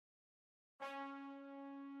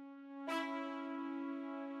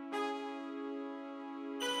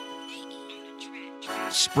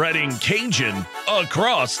Spreading Cajun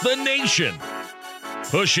across the nation.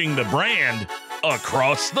 Pushing the brand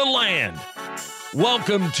across the land.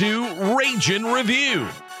 Welcome to Ragin' Review.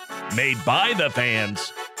 Made by the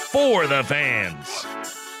fans, for the fans.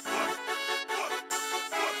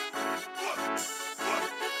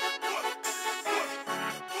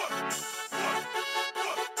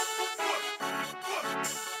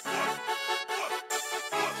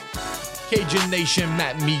 Cajun Nation,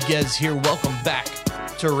 Matt Miguez here. Welcome back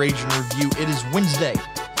to Ragin' Review. It is Wednesday,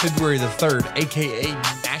 February the 3rd, aka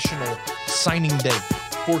National Signing Day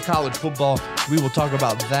for college football. We will talk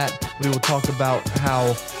about that. We will talk about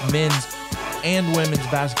how men's and women's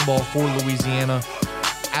basketball for Louisiana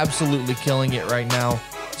absolutely killing it right now,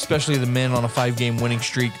 especially the men on a 5-game winning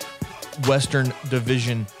streak, Western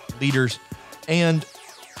Division leaders. And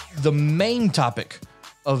the main topic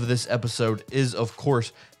of this episode is, of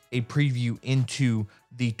course, a preview into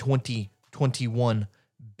the 2021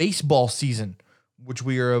 baseball season, which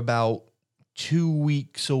we are about 2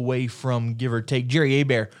 weeks away from, give or take. Jerry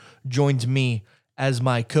Hebert joins me as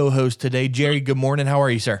my co-host today. Jerry, good morning. How are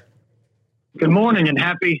you, sir? Good morning and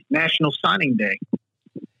happy National Signing Day.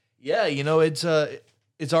 Yeah, you know, it's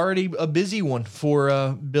already a busy one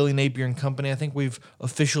for Billy Napier and company. I think we've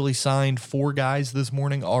officially signed 4 guys this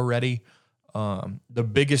morning already. The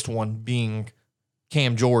biggest one being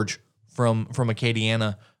Cam George from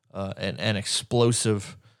Acadiana, an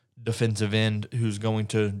explosive defensive end who's going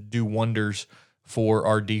to do wonders for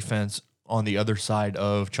our defense on the other side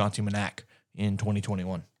of Chauncey Manac in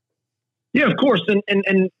 2021. Yeah, of course.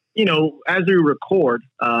 And you know, as we record,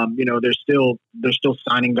 you know, they're still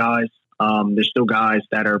signing guys. There's still guys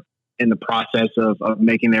that are in the process of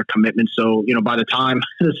making their commitment. So, you know, by the time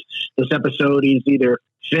this episode is either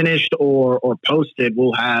finished or posted,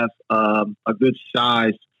 we'll have a good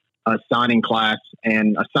size signing class,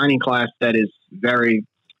 and a signing class that is very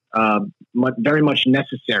much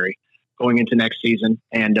necessary going into next season.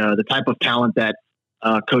 And the type of talent that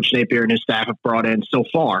Coach Napier and his staff have brought in so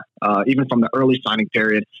far, even from the early signing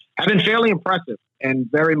period, have been fairly impressive and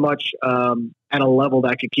very much at a level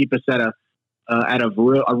that could keep us at a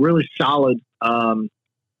really solid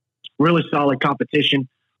competition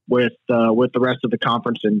with the rest of the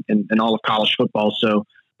conference and all of college football. So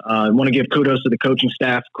I want to give kudos to the coaching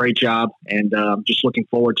staff. Great job. And just looking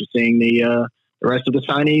forward to seeing the rest of the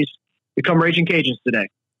signees become Raging Cajuns today.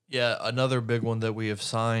 Yeah, another big one that we have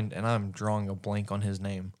signed, and I'm drawing a blank on his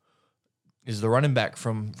name, is the running back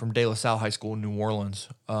from De La Salle High School in New Orleans.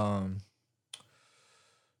 Might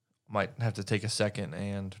have to take a second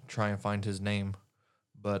and try and find his name.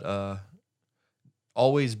 But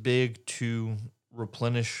always big to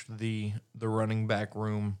replenish the running back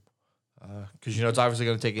room, because you know it's obviously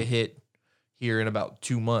going to take a hit here in about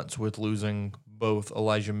 2 months with losing both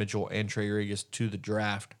Elijah Mitchell and Trey Regis to the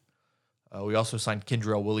draft. We also signed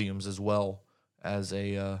Kendrell Williams as well as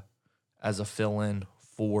a fill-in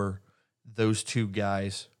for those 2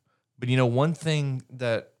 guys. But you know, one thing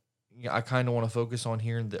that I kind of want to focus on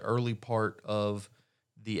here in the early part of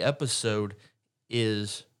the episode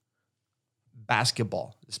is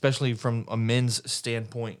basketball, especially from a men's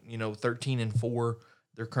standpoint. You know, 13-4.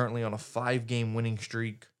 They're currently on a 5-game winning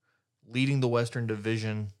streak, leading the Western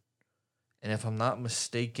Division. And if I'm not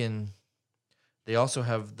mistaken, they also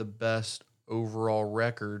have the best overall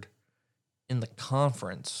record in the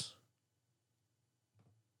conference.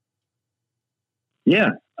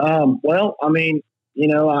 Yeah. Well, I mean, you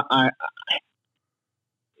know, I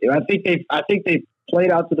think they've played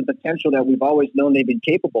out to the potential that we've always known they've been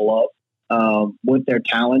capable of. With their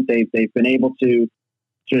talent, they've been able to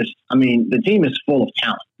just, I mean, the team is full of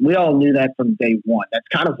talent. We all knew that from day one. That's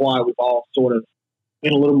kind of why we've all sort of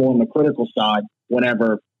been a little more on the critical side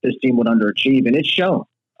whenever this team would underachieve, and it's shown.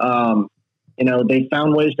 You know, they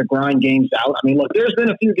found ways to grind games out. I mean, look, there's been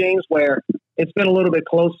a few games where it's been a little bit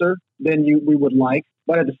closer than we would like,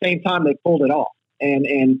 but at the same time, they pulled it off. And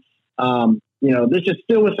you know, this is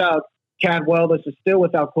still without Cadwell. This is still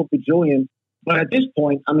without Kobe Julian. But at this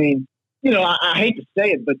point, I mean, you know, I hate to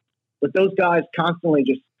say it, but with those guys constantly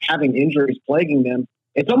just having injuries plaguing them,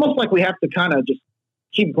 it's almost like we have to kind of just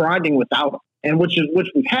keep grinding without them, and which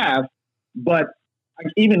we have. But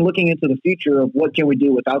even looking into the future of what can we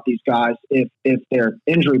do without these guys if they're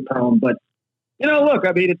injury prone. But you know, look,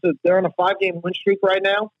 I mean, they're on a 5-game win streak right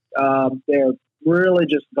now. They're really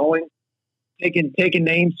just taking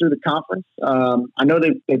names through the conference. I know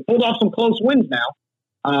they pulled off some close wins now,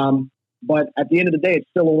 but at the end of the day, it's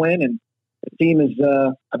still a win. And the team is,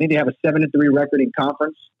 I think they have a 7-3 record in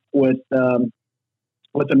conference with a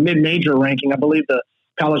mid-major ranking. I believe the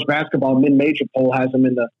college basketball mid-major poll has them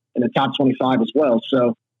in the top 25 as well.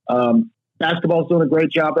 So basketball's doing a great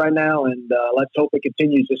job right now, and let's hope it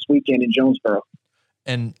continues this weekend in Jonesboro.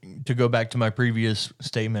 And to go back to my previous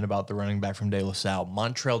statement about the running back from De La Salle,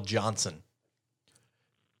 Montrell Johnson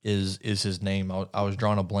is his name. I was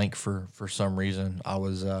drawing a blank for some reason. I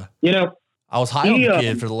was high on the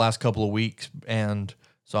kid for the last couple of weeks, and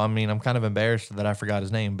so I'm kind of embarrassed that I forgot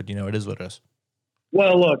his name. But it is what it is.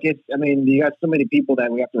 Well, look, you got so many people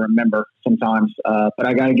that we have to remember sometimes. But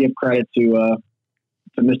I got to give credit to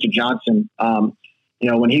Mr. Johnson.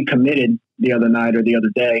 When he committed the other night or the other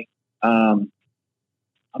day,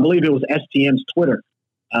 I believe it was STM's Twitter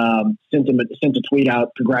sent a tweet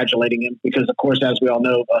out congratulating him because, of course, as we all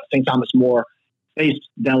know, St. Thomas More faced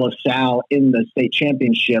De La Salle in the state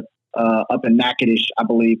championship up in Natchitoches, I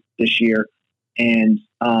believe, this year. And,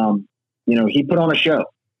 he put on a show,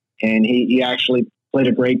 and he actually played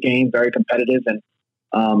a great game, very competitive. And,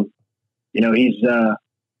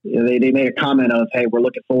 they made a comment of, hey, we're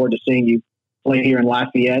looking forward to seeing you play here in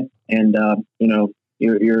Lafayette. And,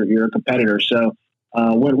 you're a competitor. So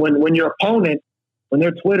when your opponent, when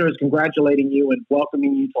their Twitter is congratulating you and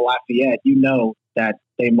welcoming you to Lafayette, you know that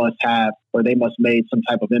they must made some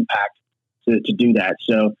type of impact to do that.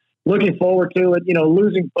 So looking forward to it.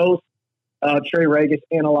 Losing both Trey Regis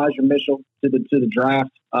and Elijah Mitchell to the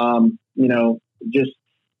draft. We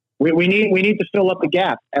need to fill up the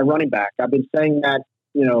gap at running back. I've been saying that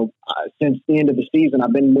since the end of the season.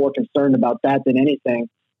 I've been more concerned about that than anything.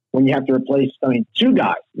 When you have to replace, two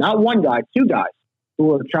guys, not one guy, two guys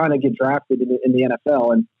who are trying to get drafted in the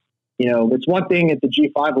NFL. And, it's one thing at the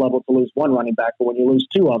G5 level to lose one running back, but when you lose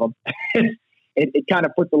two of them, it kind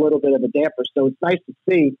of puts a little bit of a damper. So it's nice to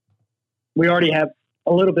see we already have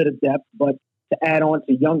a little bit of depth, but to add on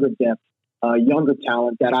to younger depth, younger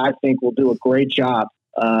talent that I think will do a great job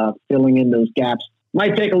filling in those gaps.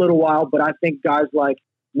 Might take a little while, but I think guys like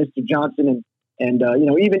Mr. Johnson and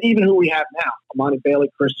even who we have now, Amani Bailey,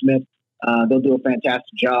 Chris Smith, they'll do a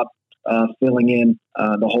fantastic job filling in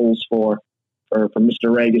the holes for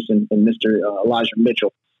Mr. Regis and Mr. Elijah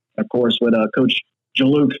Mitchell. Of course, with Coach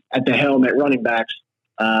Jaluk at the helm at running backs,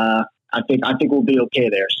 I think we'll be okay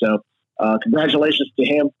there. So congratulations to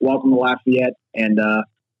him. Welcome to Lafayette, and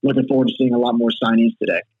looking forward to seeing a lot more signees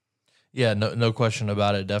today. Yeah, no question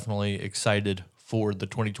about it. Definitely excited for the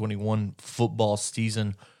 2021 football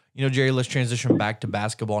season. Jerry, let's transition back to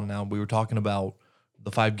basketball now. We were talking about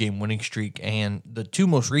the 5-game winning streak, and the two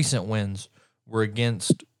most recent wins were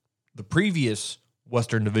against the previous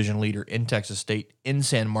Western Division leader in Texas State in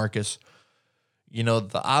San Marcos.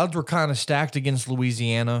 The odds were kind of stacked against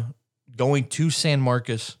Louisiana, going to San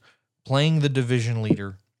Marcos, playing the division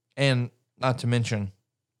leader, and not to mention,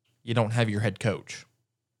 you don't have your head coach.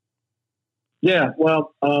 Yeah,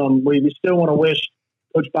 well, we still want to wish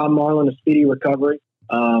Coach Bob Marlin a speedy recovery.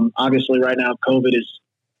 Obviously, right now, COVID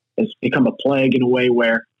has become a plague in a way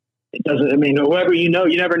where it doesn't. Whoever you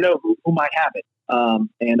never know who might have it.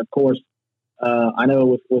 And of course, I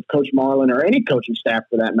know with Coach Marlin or any coaching staff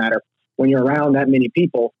for that matter, when you're around that many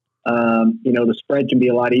people, the spread can be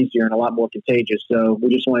a lot easier and a lot more contagious. So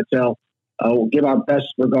we just want to we'll give our best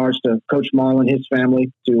regards to Coach Marlin, his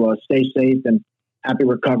family, to stay safe and happy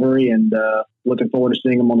recovery, and looking forward to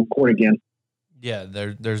seeing him on the court again. Yeah,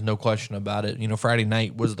 there's no question about it. Friday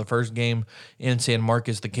night was the first game in San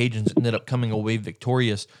Marcos. The Cajuns ended up coming away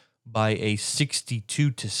victorious by a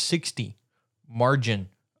 62-60 margin.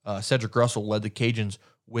 Cedric Russell led the Cajuns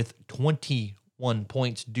with 21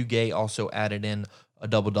 points. Duguay also added in a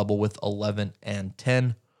double-double with 11 and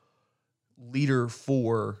 10. Leader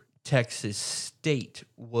for Texas State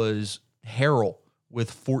was Harrell with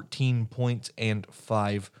 14 points and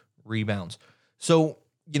 5 rebounds. So,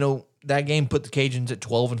 that game put the Cajuns at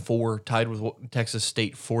 12-4, tied with Texas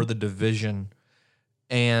State for the division.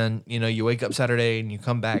 And, you wake up Saturday and you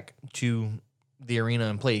come back to the arena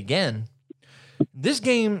and play again. This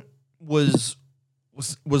game was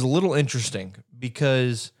a little interesting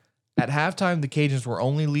because at halftime, the Cajuns were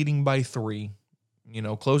only leading by 3,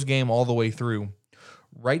 close game all the way through.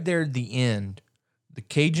 Right there at the end, the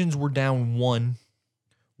Cajuns were down 1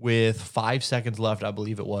 with 5 seconds left, I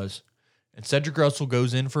believe it was. And Cedric Russell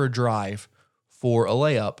goes in for a drive for a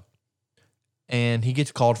layup, and he gets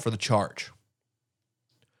called for the charge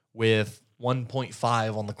with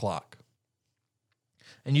 1.5 on the clock.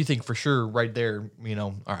 And you think for sure right there,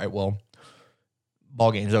 all right, well,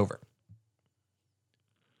 ball game's over.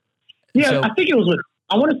 Yeah, so, I think it was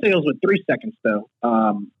I want to say it was with 3 seconds, though.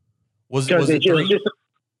 Was it 3?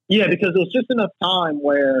 Because it was just enough time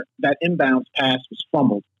where that inbounds pass was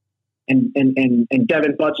fumbled. And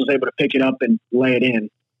Devin Butts was able to pick it up and lay it in.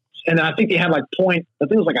 And I think they had I think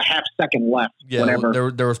it was like a half second left. Yeah,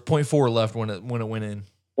 whenever. There was 0.4 left when it went in.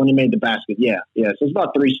 when he made the basket. Yeah. So it's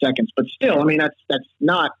about 3 seconds, but still, I mean,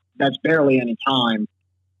 that's barely any time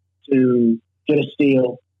to get a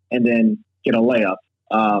steal and then get a layup.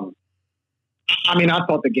 I mean, I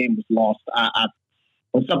thought the game was lost.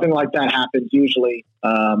 When something like that happens, usually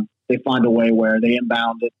they find a way where they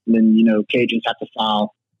inbound it, and then Cajuns have to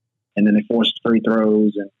foul, and then they force free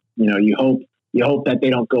throws, and you hope that they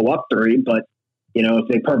don't go up 3, but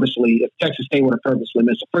if Texas State were to purposely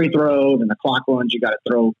miss a free throw, then the clock runs, you got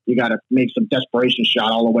to make some desperation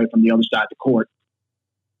shot all the way from the other side of the court.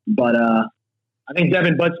 But I think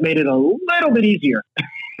Devin Butts made it a little bit easier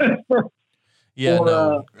it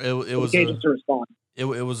was Cajuns to respond. It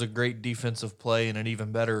was a great defensive play and an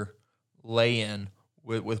even better lay-in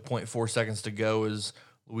with 0.4 seconds to go as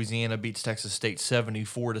Louisiana beats Texas State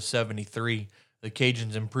 74-73. The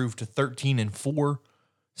Cajuns improved to 13-4,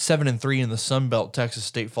 7-3 in the Sun Belt. Texas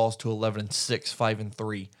State falls to 11-6,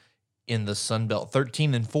 5-3 in the Sun Belt.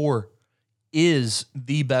 13-4 is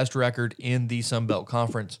the best record in the Sun Belt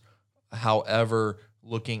Conference. However,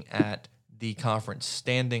 looking at the conference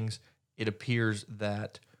standings, it appears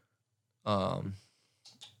that I'm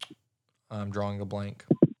drawing a blank.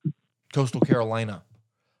 Coastal Carolina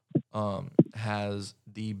has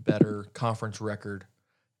the better conference record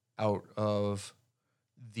out of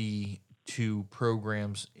the 2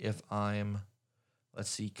 programs. Conference.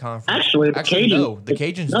 Actually, the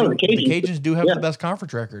Cajuns do have the best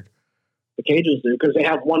conference record. The Cajuns do because they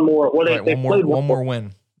have one more. Well, they played one more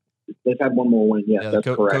win. They've had one more win. Yeah, that's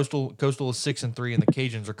correct. Coastal is 6-3, and the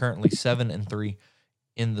Cajuns are currently 7-3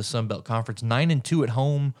 in the Sun Belt Conference. 9-2 at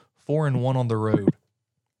home, 4-1 on the road.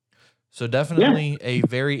 So definitely a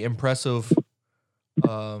very impressive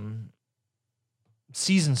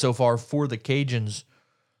season so far for the Cajuns.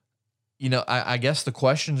 I guess the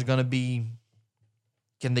question is going to be,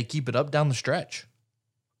 can they keep it up down the stretch?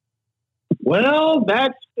 Well,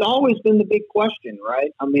 that's always been the big question,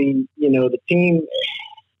 right? I mean, the team,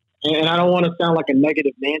 and I don't want to sound like a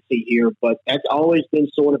negative Nancy here, but that's always been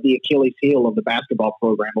sort of the Achilles heel of the basketball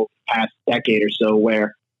program over the past decade or so,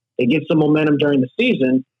 where they get some momentum during the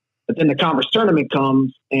season, but then the conference tournament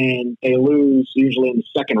comes and they lose usually in the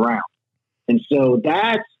second round. And so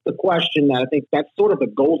that's the question that I think that's sort of the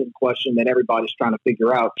golden question that everybody's trying to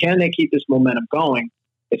figure out. Can they keep this momentum going,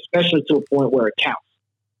 especially to a point where it counts?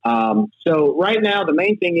 So right now, the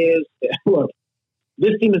main thing is, look,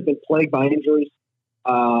 this team has been plagued by injuries.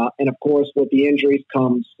 And of course, with the injuries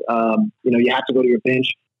comes, you have to go to your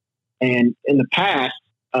bench. And in the past,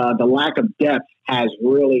 the lack of depth has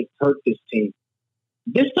really hurt this team.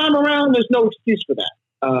 This time around, there's no excuse for that.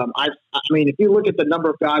 I mean, if you look at the number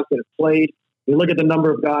of guys that have played, if you look at the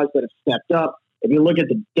number of guys that have stepped up, if you look at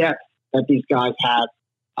the depth that these guys have,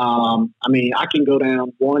 I mean, I can go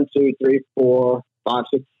down 1, 2, 3, 4, 5,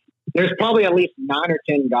 6. There's probably at least 9 or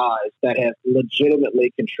 10 guys that have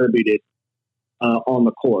legitimately contributed on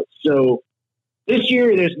the court. So this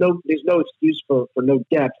year, there's no excuse for no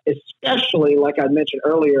depth, especially like I mentioned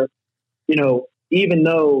earlier. Even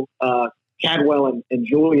though Cadwell and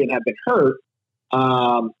Julian have been hurt,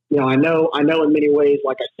 I know in many ways,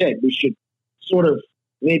 like I said, we should sort of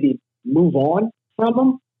maybe move on from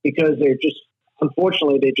them because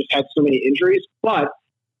unfortunately, they just had so many injuries. But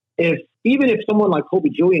even if someone like Kobe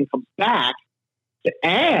Julian comes back to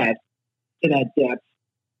add to that depth,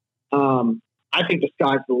 I think the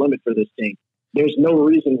sky's the limit for this team. There's no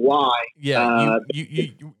reason why. Yeah,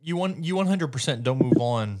 you 100% don't move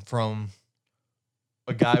on from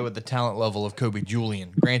a guy with the talent level of Kobe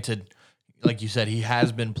Julian. Granted, like you said, he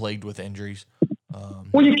has been plagued with injuries.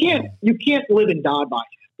 Well, you can't live and die by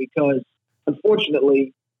him because,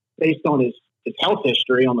 unfortunately, based on his health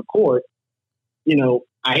history on the court,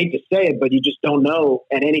 I hate to say it, but you just don't know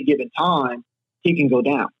at any given time he can go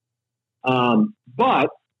down. But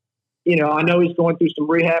I know he's going through some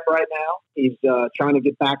rehab right now. He's trying to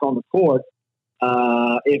get back on the court.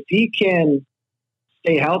 If he can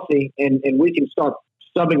stay healthy and we can start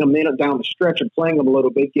subbing him in down the stretch and playing him a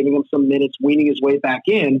little bit, giving him some minutes, weaning his way back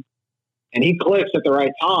in, and he clicks at the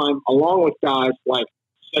right time, along with guys like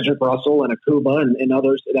Cedric Russell and Akuba and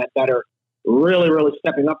others that are really, really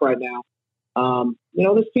stepping up right now.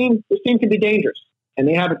 This team can be dangerous, and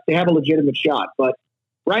they have a legitimate shot. But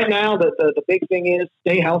right now, the big thing is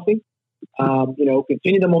stay healthy.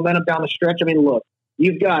 Continue the momentum down the stretch. I mean, look,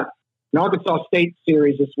 you've got an Arkansas State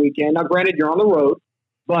series this weekend. Now, granted, you're on the road,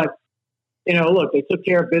 but look, they took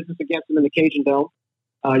care of business against them in the Cajun Dome.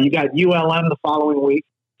 You got ULM the following week.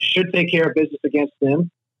 Should take care of business against them.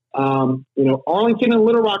 Arlington and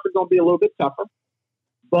Little Rock are going to be a little bit tougher,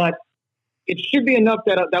 but it should be enough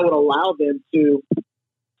that would allow them to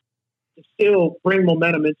still bring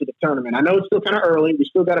momentum into the tournament. I know it's still kind of early. We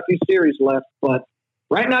still got a few series left, but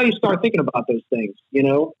right now you start thinking about those things.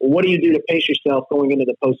 What do you do to pace yourself going into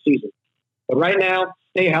the postseason? But right now,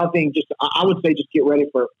 stay healthy and I would say just get ready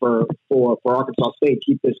for Arkansas State.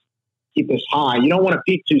 Keep this high. You don't want to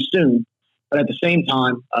peak too soon, but at the same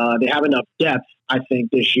time, they have enough depth, I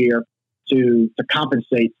think, this year to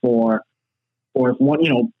compensate for if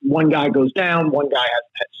one guy goes down, one guy has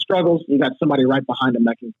struggles, you got somebody right behind him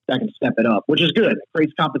that can step it up, which is good. It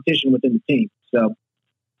creates competition within the team. So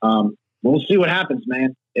we'll see what happens,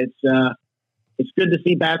 man. It's good to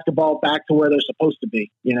see basketball back to where they're supposed to be,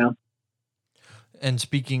 And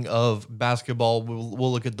speaking of basketball,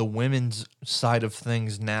 we'll look at the women's side of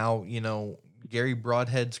things now. Gary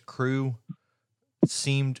Broadhead's crew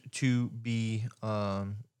seemed to be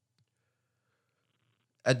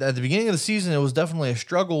at the beginning of the season, it was definitely a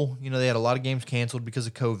struggle. They had a lot of games canceled because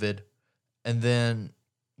of COVID. And then,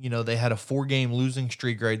 they had a 4-game losing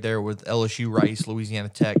streak right there with LSU, Rice, Louisiana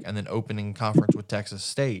Tech, and then opening conference with Texas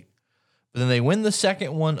State. But then they win the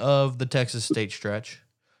second one of the Texas State stretch.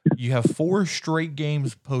 You have 4 straight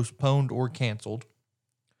games postponed or canceled.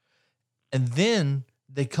 And then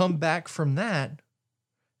they come back from that,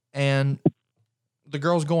 and the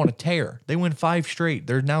girls go on a tear. They win 5 straight.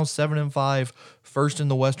 They're now 7-5, first in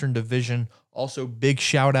the Western Division. Also, big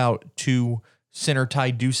shout out to center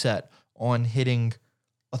Ty Doucette on hitting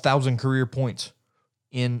 1,000 career points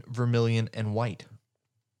in vermilion and white.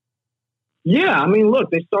 Yeah, look,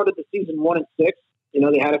 they started the season 1-6. They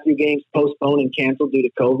had a few games postponed and canceled due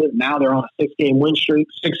to COVID. Now they're on a 6-game win streak,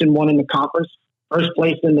 6-1 in the conference, first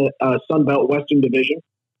place in the Sun Belt Western Division.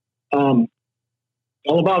 All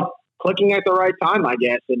about clicking at the right time, I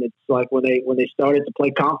guess. And it's like when they started to play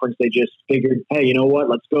conference, they just figured, hey, you know what?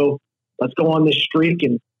 Let's go on this streak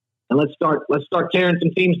and let's start tearing some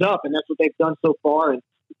teams up. And that's what they've done so far.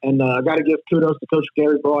 And I got to give kudos to Coach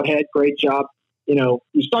Gary Broadhead. Great job. You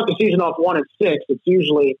start the season off 1-6. It's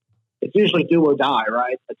usually do or die,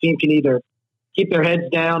 right? A team can either keep their heads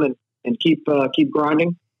down and keep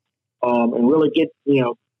grinding, and really stick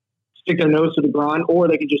their nose to the grind, or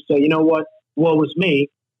they can just say, you know what, woe was me.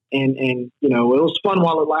 And it was fun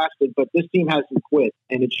while it lasted, but this team hasn't quit,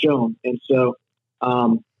 and it's shown. And so,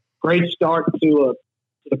 great start to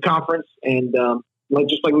the conference, and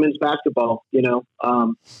just like men's basketball,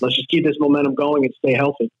 let's just keep this momentum going and stay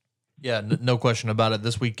healthy. Yeah, no question about it.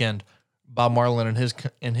 This weekend, Bob Marlin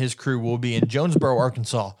and his crew will be in Jonesboro,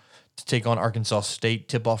 Arkansas, to take on Arkansas State.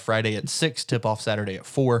 Tip-off Friday at 6, tip-off Saturday at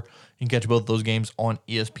 4. You can catch both those games on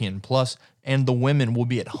ESPN+. And the women will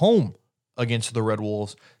be at home against the Red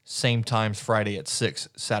Wolves, same times, Friday at 6,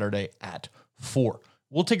 Saturday at 4.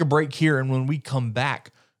 We'll take a break here, and when we come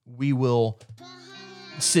back, we will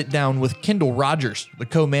sit down with Kendall Rogers, the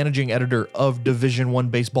co-managing editor of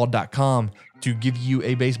Division1Baseball.com, to give you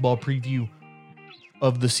a baseball preview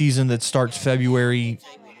of the season that starts February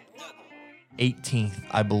 18th,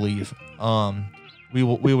 I believe. We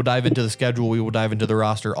will dive into the schedule, we will dive into the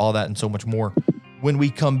roster, all that and so much more when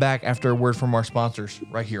we come back after a word from our sponsors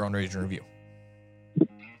right here on Rage and Review.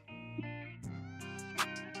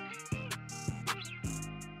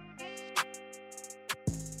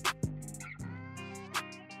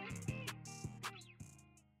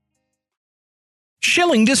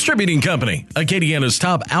 Schilling Distributing Company, Acadiana's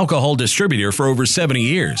top alcohol distributor for over 70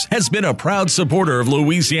 years, has been a proud supporter of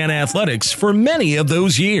Louisiana athletics for many of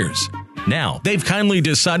those years. Now, they've kindly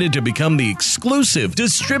decided to become the exclusive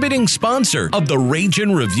distributing sponsor of the Rage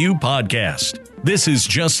and Review podcast. This is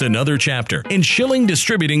just another chapter in Schilling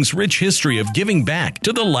Distributing's rich history of giving back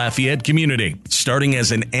to the Lafayette community. Starting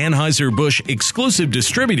as an Anheuser-Busch exclusive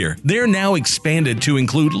distributor, they're now expanded to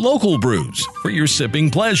include local brews for your sipping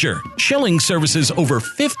pleasure. Schilling services over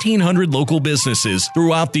 1,500 local businesses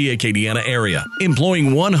throughout the Acadiana area,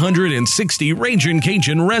 employing 160 Ragin'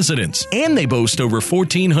 Cajun residents, and they boast over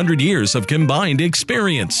 1,400 years of combined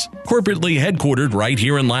experience. Corporately headquartered right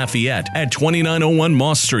here in Lafayette at 2901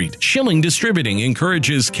 Moss Street, Schilling Distributing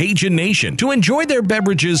encourages Cajun Nation to enjoy their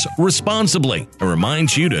beverages responsibly and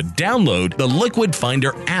reminds you to download the Liquid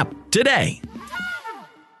Finder app today.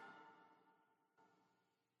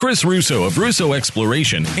 Chris Russo of Russo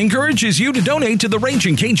Exploration encourages you to donate to the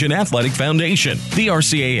Ragin' Cajun Athletic Foundation. The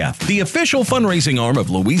RCAF, the official fundraising arm of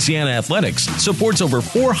Louisiana Athletics, supports over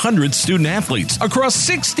 400 student athletes across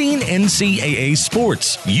 16 NCAA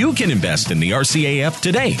sports. You can invest in the RCAF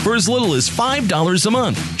today for as little as $5 a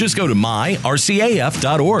month. Just go to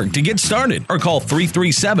myrcaf.org to get started or call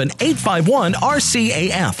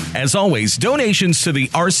 337-851-RCAF. As always, donations to the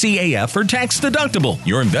RCAF are tax deductible.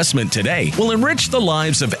 Your investment today will enrich the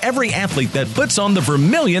lives of every athlete that puts on the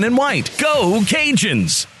vermilion and white. Go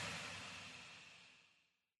Cajuns!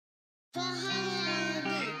 Goddamn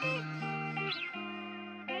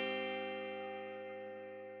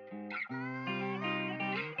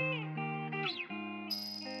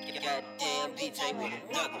DJ with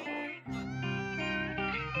another one.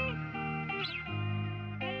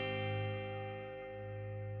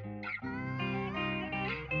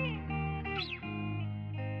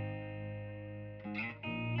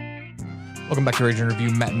 Welcome back to Raging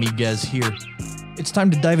Review. Matt Miguez here. It's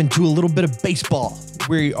time to dive into a little bit of baseball.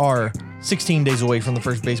 We are 16 days away from the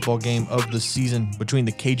first baseball game of the season between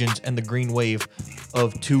the Cajuns and the Green Wave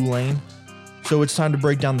of Tulane. So it's time to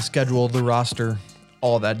break down the schedule, the roster,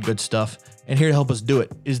 all that good stuff. And here to help us do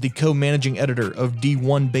it is the co-managing editor of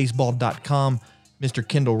D1Baseball.com, Mr.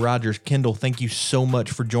 Kendall Rogers. Kendall, thank you so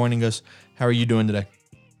much for joining us. How are you doing today?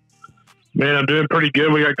 Man, I'm doing pretty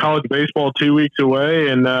good. We got college baseball 2 weeks away,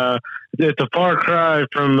 and it's a far cry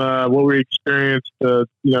from what we experienced,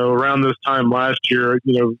 around this time last year.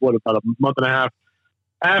 About a month and a half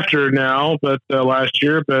after now, but last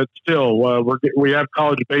year. But still, we have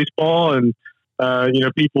college baseball, and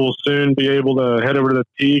people will soon be able to head over to the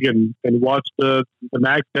Teague and watch the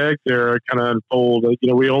MAC Tech there kind of unfold.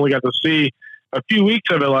 We only got to see a few weeks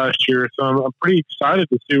of it last year, so I'm pretty excited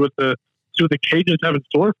to see what the Cajuns have in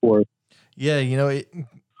store for us. Yeah,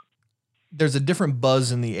 there's a different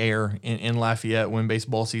buzz in the air in Lafayette when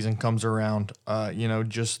baseball season comes around.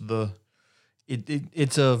 It's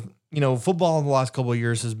football in the last couple of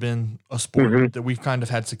years has been a sport that we've kind of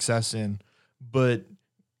had success in, but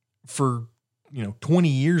for 20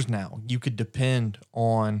 years now, you could depend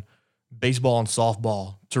on baseball and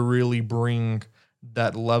softball to really bring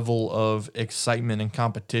that level of excitement and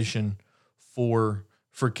competition for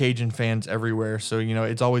Cajun fans everywhere. So,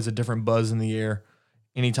 it's always a different buzz in the air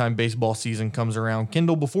anytime baseball season comes around.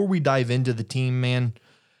 Kendall, before we dive into the team, man,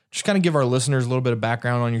 just kind of give our listeners a little bit of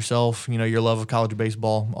background on yourself, your love of college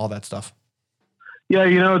baseball, all that stuff. Yeah,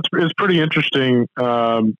 it's pretty interesting.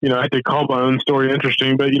 I had to call my own story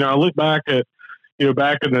interesting, but, I look back at,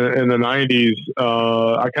 back in the 90s,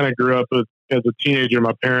 I kind of grew up as a teenager.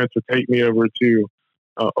 My parents would take me over to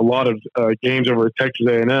a lot of games over at Texas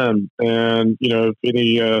A&M. And, if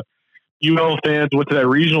any UL fans went to that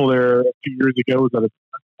regional there a few years ago,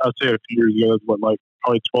 I'd say a few years ago, that's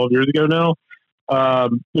probably 12 years ago now.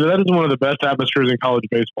 That is one of the best atmospheres in college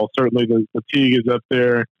baseball. Certainly the Teague is up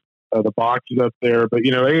there, the box is up there, but,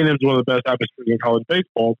 A&M is one of the best atmospheres in college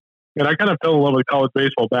baseball. And I kind of fell in love with college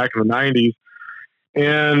baseball back in the 90s.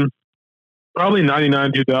 And probably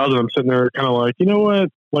 99, 2000, I'm sitting there kind of like, you know what?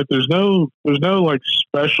 Like, there's no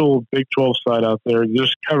special Big 12 site out there. It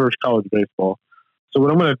just covers college baseball. So what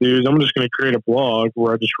I'm going to do is I'm just going to create a blog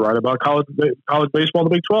where I just write about college baseball in the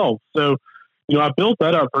Big 12. So, I built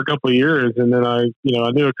that up for a couple of years, and then I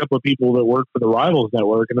knew a couple of people that work for the Rivals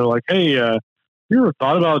Network, and they're like, "Hey, you ever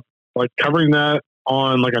thought about covering that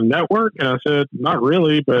on a network?" And I said, "Not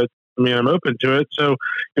really, but I'm open to it." So,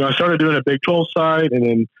 I started doing a Big 12 site, and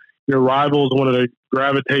then Rivals wanted to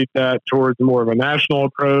gravitate that towards more of a national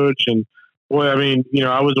approach. And boy,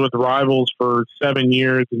 I was with Rivals for 7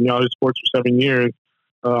 years and Yahoo Sports for 7 years.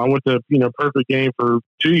 I went to, Perfect Game for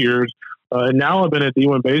 2 years. And now I've been at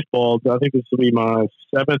D1 Baseball. I think this will be my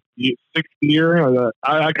sixth year.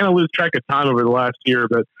 I kind of lose track of time over the last year,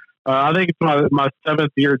 but I think it's my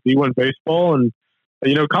 7th year at D1 Baseball. And,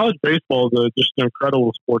 college baseball is just an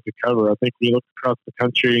incredible sport to cover. I think when you look across the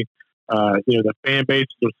country, the fan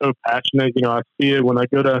bases are so passionate. I see it when I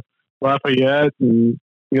go to Lafayette, and,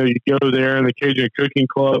 you go there and the Cajun Cooking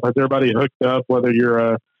Club has everybody hooked up, whether you're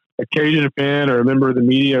a Cajun fan or a member of the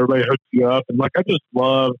media, everybody hooks you up. And I just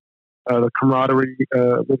love the camaraderie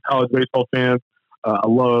with college baseball fans. I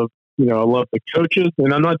love the coaches,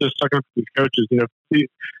 and I'm not just sucking up to these coaches.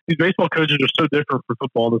 These baseball coaches are so different from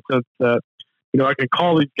football in the sense that, I can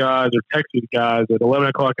call these guys or text these guys at 11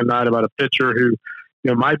 o'clock at night about a pitcher who,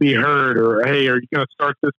 might be hurt, or, hey, are you going to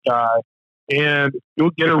start this guy? And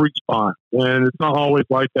you'll get a response. And it's not always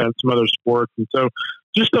like that in some other sports. And so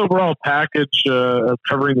just the overall package of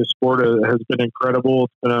covering the sport has been incredible.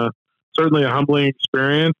 It's been certainly a humbling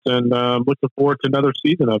experience, and looking forward to another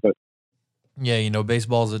season of it. Yeah,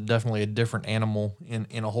 baseball is definitely a different animal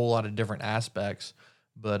in a whole lot of different aspects,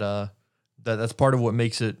 but that's part of what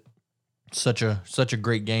makes it such a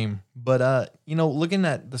great game. But looking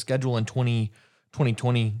at the schedule in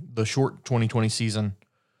 2020, the short 2020 season,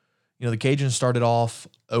 the Cajuns started off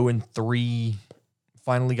 0-3,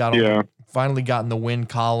 finally got in the win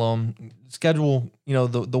column. Schedule,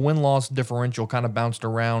 the win-loss differential kind of bounced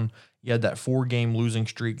around. You had that 4-game losing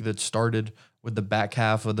streak that started with the back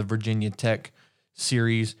half of the Virginia Tech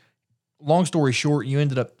series. Long story short, you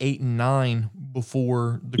ended up 8-9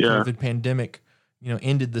 before the COVID pandemic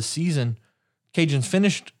ended the season. Cajuns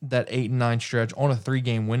finished that 8-9 stretch on a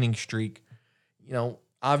 3-game winning streak.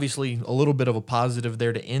 Obviously a little bit of a positive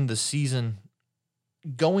there to end the season.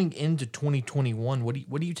 Going into 2021, what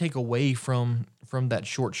do you take away from that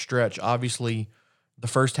short stretch? Obviously, the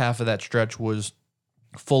first half of that stretch was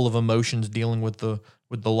full of emotions, dealing with the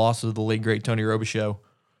loss of the late great Tony Robichaux.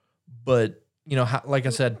 But like I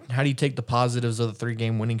said, how do you take the positives of the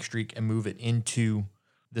 3-game winning streak and move it into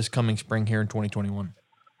this coming spring here in 2021?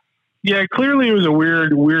 Yeah, clearly it was a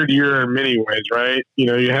weird year in many ways, right?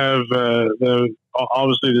 You have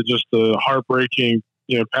obviously the heartbreaking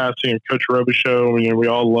passing of Coach Robichaux. We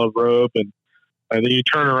all love Rob, and then you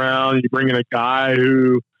turn around, you bring in a guy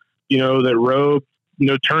who that Rob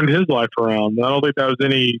turned his life around. I don't think that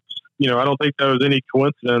was any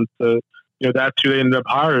coincidence that that's who they ended up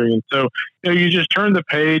hiring. And so you just turn the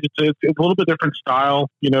page. It's a little bit different style.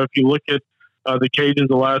 If you look at the Cajuns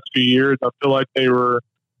the last few years, I feel like they were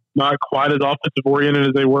not quite as offensive oriented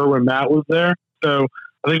as they were when Matt was there. So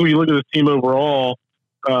I think when you look at the team overall,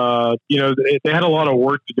 they had a lot of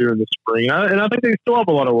work to do in the spring, and I think they still have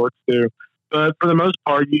a lot of work to do. But for the most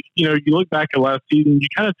part, you look back at last season, you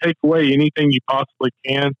kind of take away anything you possibly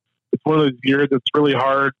can. It's one of those years that's really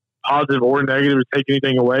hard, positive or negative, to take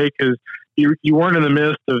anything away because you weren't in the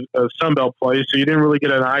midst of Sun Belt play, so you didn't really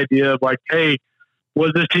get an idea of like, hey,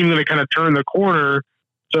 was this team going to kind of turn the corner?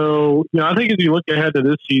 So, I think as you look ahead to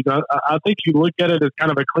this season, I think you look at it as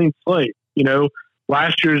kind of a clean slate.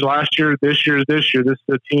 Last year's last year, this year's this year. This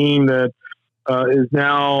is a team that is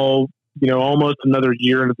now, almost another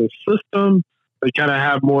year into the system. They kind of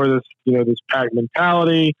have more of this, this pack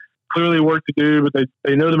mentality. Clearly work to do, but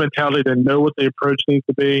they know the mentality. They know what the approach needs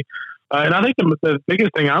to be. And I think the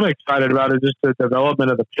biggest thing I'm excited about is just the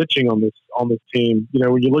development of the pitching on this team.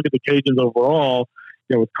 When you look at the Cajuns overall,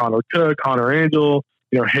 with Connor Cook, Connor Angel,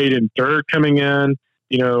 Hayden Durr coming in,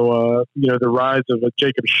 the rise of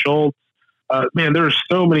Jacob Schultz. Man, there are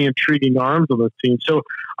so many intriguing arms on this team. So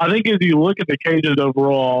I think as you look at the Cajuns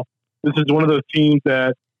overall, this is one of those teams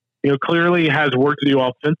that, clearly has work to do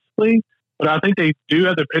offensively, but I think they do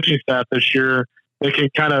have the pitching staff this year that can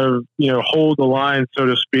kind of, hold the line, so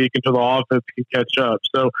to speak, until the offense can catch up.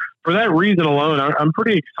 So for that reason alone, I'm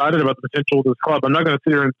pretty excited about the potential of this club. I'm not going to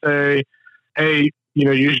sit here and say, hey,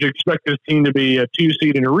 you should expect this team to be a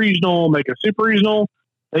 2-seed in a regional, make a super regional.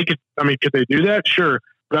 Could they do that? Sure.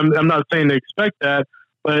 But I'm not saying they expect that.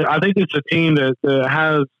 But I think it's a team that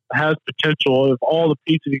has potential if all the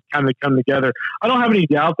pieces kind of come together. I don't have any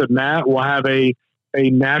doubt that Matt will have a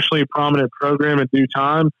nationally prominent program in due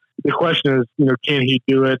time. The question is, can he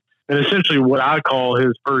do it? And essentially what I call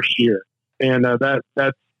his first year. And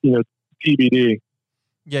that's TBD.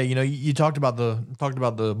 Yeah, you talked about the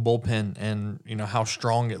bullpen and how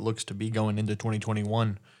strong it looks to be going into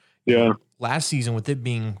 2021. Yeah. Last season, with it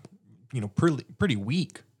being pretty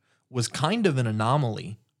weak, was kind of an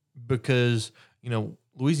anomaly because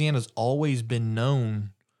Louisiana's always been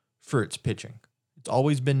known for its pitching. It's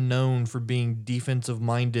always been known for being defensive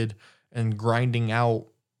minded and grinding out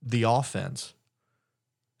the offense.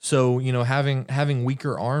 So having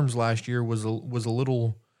weaker arms last year was a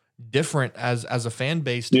little different as a fan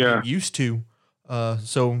base to get used to.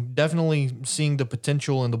 So definitely seeing the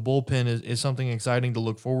potential in the bullpen is something exciting to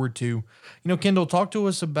look forward to. Kendall, talk to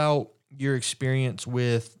us about your experience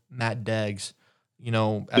with Matt Deggs,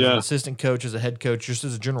 as an assistant coach, as a head coach, just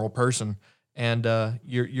as a general person, and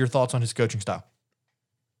your thoughts on his coaching style.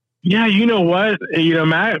 Yeah, you know what?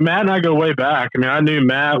 Matt and I go way back. I knew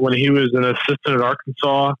Matt when he was an assistant at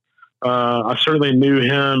Arkansas. I certainly knew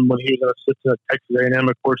him when he was an assistant at Texas A&M.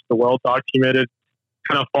 Of course, the well-documented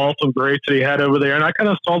kind of fall from grace that he had over there, and I kind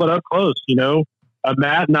of saw that up close.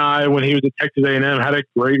 Matt and I, when he was at Texas A&M, had a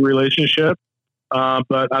great relationship,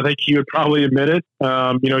 but I think he would probably admit it. He's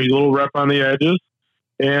a little rough on the edges,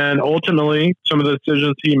 and ultimately, some of the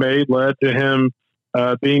decisions he made led to him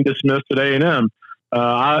being dismissed at A&M.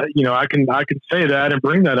 I can say that and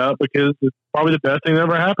bring that up because it's probably the best thing that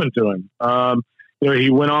ever happened to him. He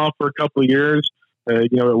went off for a couple of years. At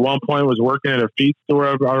one point was working at a feed store,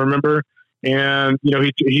 I remember, and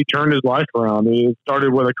he turned his life around. He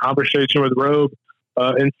started with a conversation with Robe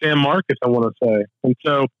and Sam Marcus, I want to say. And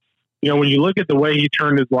so, when you look at the way he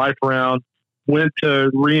turned his life around, went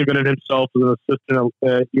to reinvented himself as an assistant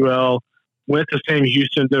at UL, went to Sam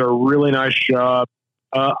Houston, did a really nice job.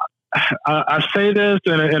 I say this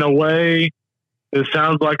in a way that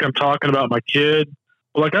sounds like I'm talking about my kid.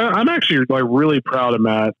 Like I'm actually really proud of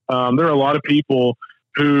Matt. There are a lot of people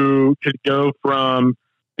who could go from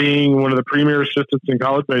being one of the premier assistants in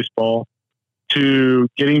college baseball to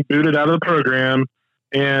getting booted out of the program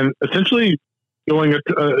and essentially going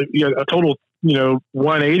a total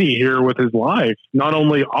 180 here with his life, not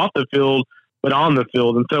only off the field, but on the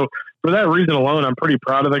field. And so for that reason alone, I'm pretty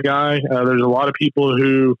proud of the guy. There's a lot of people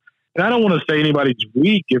who, and I don't want to say anybody's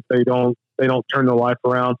weak if they don't turn their life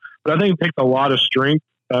around, but I think it takes a lot of strength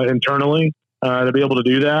internally to be able to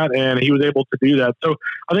do that. And he was able to do that. So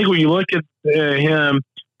I think when you look at him,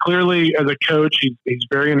 clearly as a coach, he's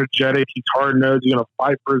very energetic. He's hard-nosed. He's going to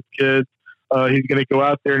fight for his kids. He's going to go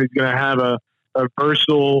out there and he's going to have a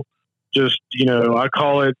versatile, just, I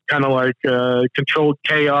call it kind of like controlled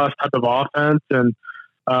chaos type of offense. And,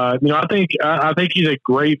 I think he's a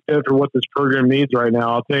great fit for what this program needs right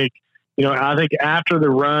now. I think after the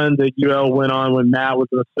run that UL went on when Matt was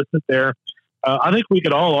an assistant there, I think we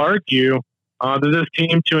could all argue that this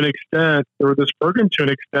team to an extent, or this program to an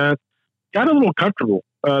extent, got a little comfortable.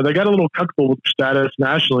 They got a little comfortable with status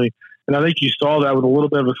nationally. And I think you saw that with a little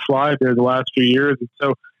bit of a slide there the last few years. And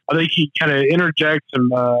so I think he kind of interjects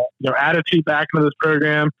some, attitude back into this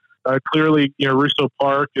program. Clearly, Russo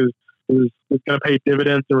Park is going to pay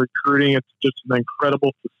dividends in recruiting. It's just an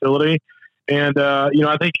incredible facility. And,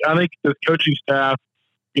 I think this coaching staff,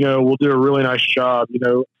 will do a really nice job.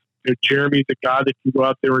 Jeremy's a guy that can go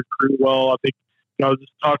out there and recruit well. I think, I was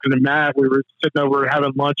just talking to Matt. We were sitting over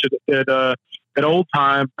having lunch at Old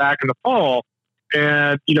Time back in the fall.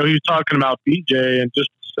 And, he was talking about BJ and just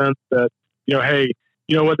the sense that, hey,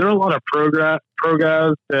 there are a lot of pro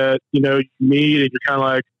guys that, you meet and you're kind of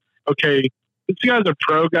like, okay, this guy's a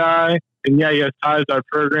pro guy, and yeah, he has ties to our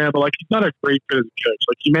program, but like he's not a great fit as a coach.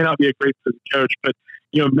 Like he may not be a great fit as a coach, but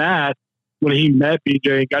Matt, when he met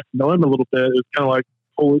BJ and got to know him a little bit, it was kind of like,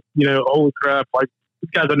 holy crap, like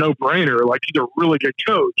this guy's a no-brainer. Like he's a really good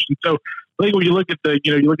coach. And so I think when you look at the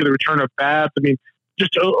return of Babs, I mean,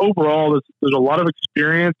 just overall, there's a lot of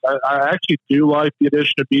experience. I actually do like the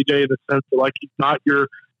addition of BJ in the sense that like he's not your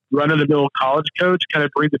run-of-the-mill college coach, kind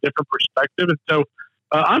of brings a different perspective. And so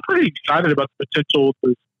I'm pretty excited about the potential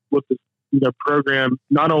with this program,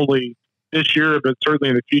 not only this year, but certainly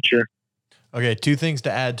in the future. Okay, two things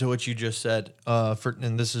to add to what you just said.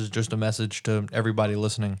 And this is just a message to everybody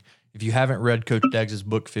listening. If you haven't read Coach Deggs'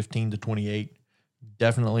 book, 15 to 28,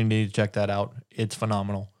 definitely need to check that out. It's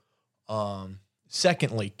phenomenal.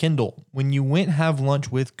 Secondly, Kendall, when you went have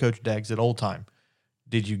lunch with Coach Deggs at Old Time,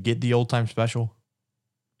 did you get the Old Time special?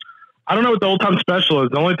 I don't know what the Old Time special is.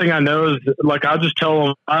 The only thing I know is, like, I'll just tell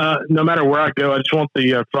them, no matter where I go, I just want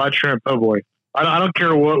the fried shrimp po' boy. I don't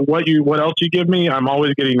care what else you give me. I'm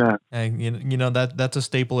always getting that. And that's a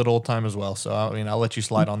staple at Old Time as well. So I'll let you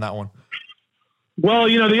slide on that one. Well,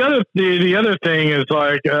 the other thing is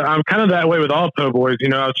like I'm kind of that way with all po' boys.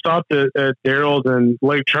 I've stopped at Daryl's and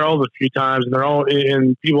Lake Charles a few times,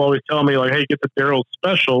 and people always tell me like, "Hey, get the Daryl's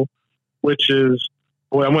special," which is,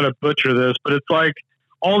 boy, I'm going to butcher this, but it's like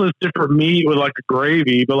all this different meat with like a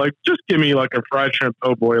gravy, but like just give me like a fried shrimp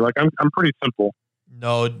po' boy. Like I'm pretty simple.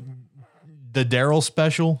 No, the Daryl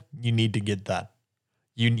special, you need to get that.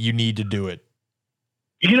 You need to do it.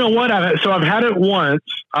 You know what? I've had it once.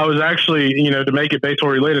 I was actually, to make it baseball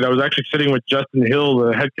related, I was actually sitting with Justin Hill,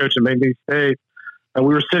 the head coach at Maine State, and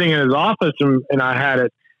we were sitting in his office, and I had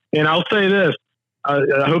it. And I'll say this: I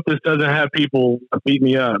hope this doesn't have people beat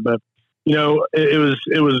me up, but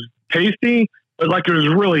it was tasty, but like it was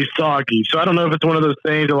really soggy. So I don't know if it's one of those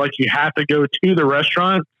things that like you have to go to the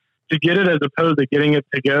restaurant to get it as opposed to getting it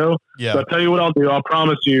to go. Yeah. So I'll tell you what I'll do. I'll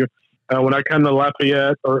promise you. When I come to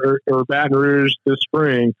Lafayette or Baton Rouge this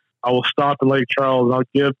spring, I will stop in Lake Charles and I'll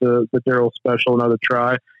give the Daryl special another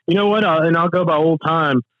try. You know what? I'll go by Old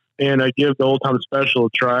Time and give the Old Time special a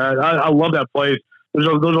try. I love that place. There's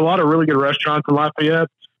a lot of really good restaurants in Lafayette,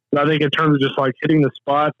 but I think in terms of just like hitting the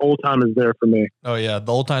spot, Old Time is there for me. Oh yeah,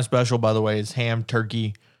 the Old Time special, by the way, is ham,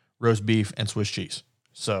 turkey, roast beef, and Swiss cheese.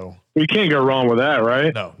 So you can't go wrong with that,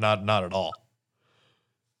 right? No, not at all.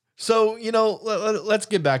 So, let's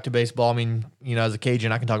get back to baseball. I mean, as a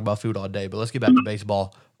Cajun, I can talk about food all day, but let's get back to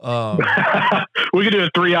baseball. We could do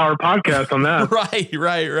a 3-hour podcast on that.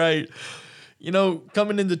 Right.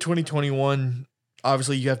 Coming into 2021,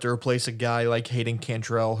 obviously you have to replace a guy like Hayden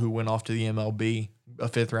Cantrell, who went off to the MLB, a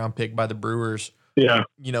 5th-round pick by the Brewers. Yeah.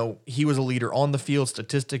 He was a leader on the field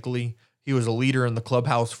statistically. He was a leader in the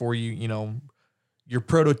clubhouse for you, your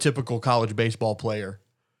prototypical college baseball player.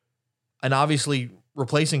 And obviously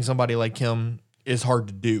replacing somebody like him is hard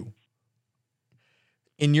to do.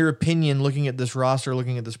 In your opinion, looking at this roster,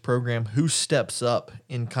 looking at this program, who steps up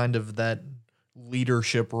in kind of that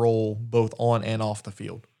leadership role, both on and off the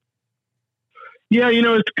field? Yeah,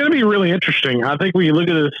 it's going to be really interesting. I think when you look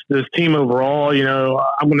at this team overall,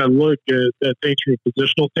 I'm going to look at things from a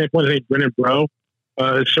positional standpoint. I think Brennan Breaux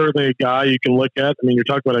is certainly a guy you can look at. I mean, you're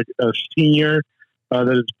talking about a senior that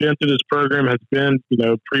has been through this program, has been,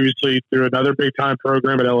 previously through another big time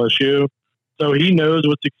program at LSU. So he knows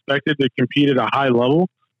what's expected to compete at a high level.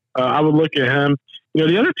 I would look at him.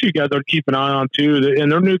 The other two guys I'd keep an eye on too,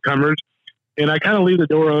 and they're newcomers. And I kind of leave the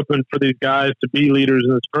door open for these guys to be leaders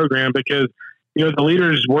in this program because, the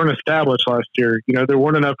leaders weren't established last year. There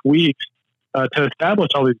weren't enough weeks to establish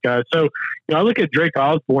all these guys. So, I look at Drake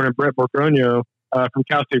Osborne and Brett Borgonio from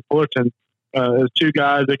Cal State Fullerton as two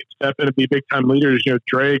guys that can step in and be big-time leaders.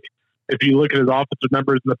 Drake, if you look at his offensive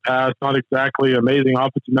numbers in the past, not exactly amazing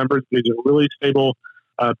offensive numbers, but he's a really stable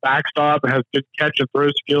backstop, has good catch and throw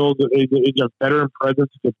skills. He's a veteran presence.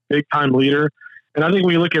 He's a big-time leader. And I think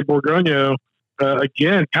when you look at Borgonio,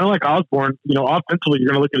 again, kind of like Osborne, offensively, you're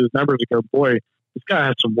going to look at his numbers and go, boy, this guy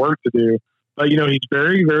has some work to do. But, he's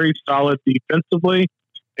very, very solid defensively.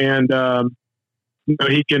 And,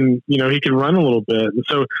 he can run a little bit. And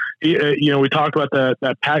so, we talked about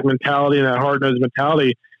that pack mentality and that hard-nosed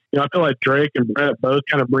mentality. I feel like Drake and Brett both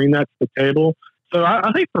kind of bring that to the table. So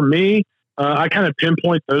I think for me, I kind of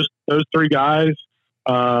pinpoint those three guys.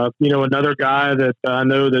 Another guy that I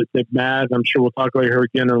know that Matt, I'm sure we'll talk about her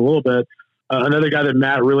again in a little bit. Another guy that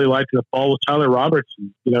Matt really liked in the fall was Tyler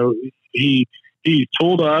Robertson. He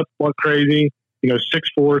tooled up, went crazy.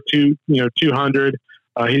 6'4", 200.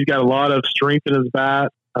 He's got a lot of strength in his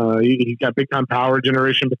bat. He's got big time power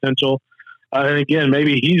generation potential. And again,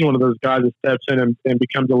 maybe he's one of those guys that steps in and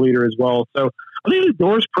becomes a leader as well. So I think the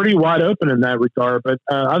door's pretty wide open in that regard. But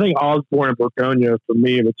I think Osborne and Borgonio, for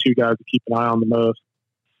me, are the two guys to keep an eye on the most.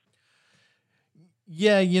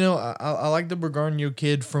 Yeah, I like the Borgonio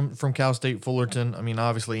kid from Cal State Fullerton. I mean,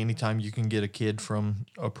 obviously, anytime you can get a kid from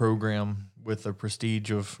a program with the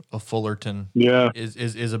prestige of Fullerton,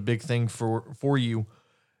 is a big thing for you.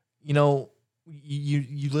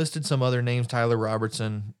 You listed some other names, Tyler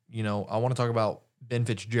Robertson. I want to talk about Ben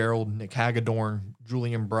Fitzgerald, Nick Hagedorn,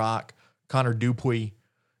 Julian Brock, Connor Dupuy.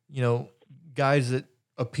 Guys that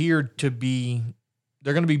appeared to be,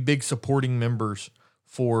 they're going to be big supporting members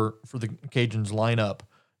for the Cajuns lineup.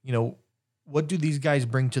 What do these guys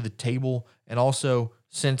bring to the table? And also,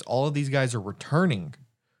 since all of these guys are returning,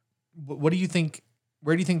 what do you think?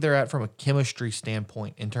 Where do you think they're at from a chemistry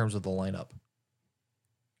standpoint in terms of the lineup?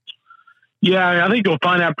 Yeah, I think you'll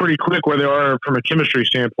find out pretty quick where they are from a chemistry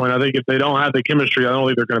standpoint. I think if they don't have the chemistry, I don't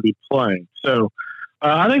think they're going to be playing. So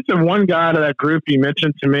I think the one guy to that group you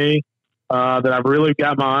mentioned to me that I've really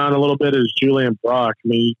got my eye on a little bit is Julian Brock. I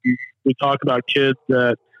mean, we talk about kids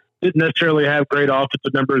that didn't necessarily have great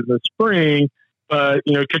offensive numbers in the spring, but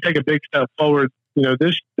could take a big step forward.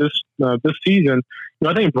 This season,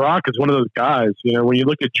 I think Brock is one of those guys. When you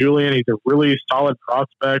look at Julian, he's a really solid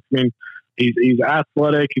prospect. I mean, he's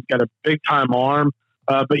athletic. He's got a big time arm.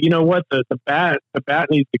 But you know what? The bat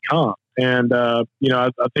needs to come. And I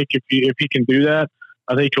think if he can do that,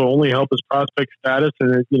 I think he'll only help his prospect status,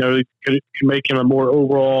 and it can make him a more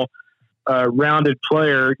overall rounded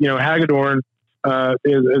player. Hagedorn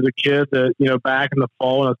is a kid that back in the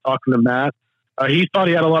fall when I was talking to Matt, he thought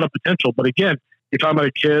he had a lot of potential. But again, you're talking about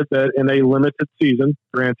a kid that in a limited season,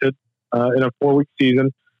 granted, in a 4-week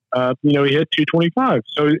season, he hit 225.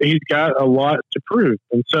 So he's got a lot to prove.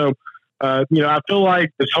 And so, I feel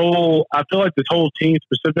like this whole team,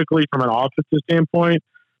 specifically from an offensive standpoint,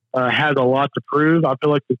 has a lot to prove. I feel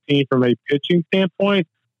like the team from a pitching standpoint,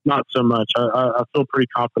 not so much. I feel pretty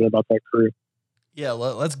confident about that crew. Yeah,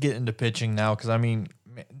 let's get into pitching now, because I mean,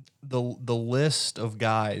 the list of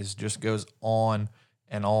guys just goes on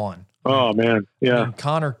and on. Oh man, yeah. I mean,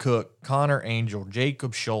 Connor Cook, Connor Angel,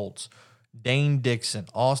 Jacob Schultz, Dane Dixon,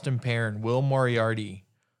 Austin Perrin, Will Moriarty.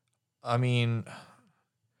 I mean,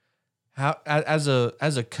 how as a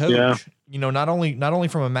coach, not only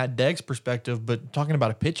from a Matt Deggs perspective, but talking about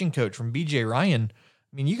a pitching coach from BJ Ryan.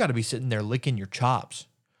 I mean, you got to be sitting there licking your chops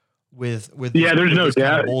with there's no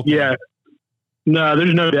doubt. No,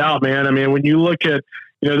 there's no doubt, man. I mean, when you look at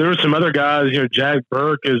there were some other guys. Jack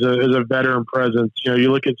Burke is a veteran presence.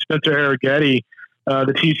 You look at Spencer Arrighetti,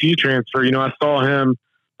 the TCU transfer. I saw him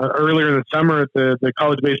earlier in the summer at the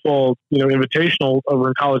college baseball invitational over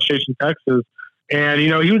in College Station, Texas. And,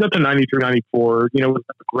 he was up to 93, 94, with an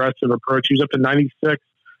aggressive approach. He was up to 96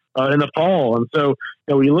 in the fall. And so,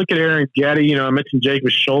 when you look at Aaron Getty, I mentioned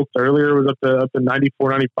Jacob Schultz earlier, was up to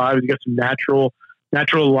 94, 95. He's got some natural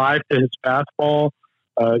life to his fastball.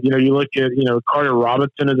 You look at, Carter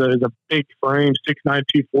Robinson is a big frame, 6'9",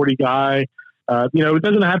 240 guy. He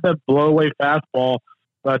doesn't have that blow away fastball,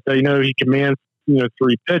 but, he commands, 3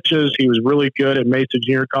 pitches. He was really good at Mesa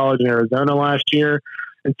Junior College in Arizona last year.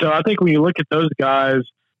 And so I think when you look at those guys,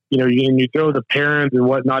 and you throw the parents and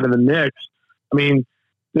whatnot in the mix, I mean,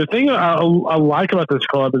 the thing I like about this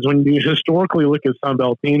club is when you historically look at Sun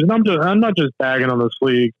Belt teams, and I'm not just bagging on this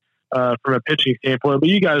league from a pitching standpoint, but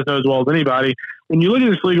you guys know as well as anybody, when you look at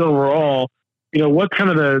this league overall, what's kind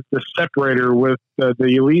of the separator with the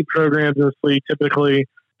elite programs in this league typically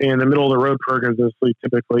and the middle of the road programs in this league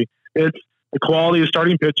typically? It's the quality of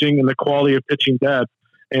starting pitching and the quality of pitching depth,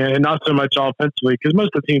 and not so much offensively, because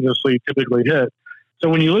most of the teams in this league typically hit. So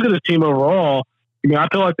when you look at this team overall, I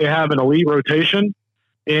feel like they have an elite rotation.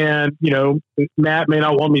 And, Matt may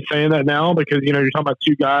not want me saying that now because, you're talking about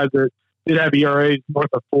two guys that did have ERAs north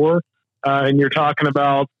of 4. And you're talking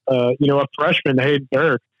about, a freshman, Hayden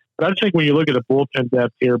Derrick. But I just think when you look at the bullpen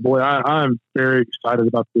depth here, boy, I'm very excited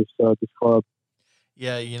about this club.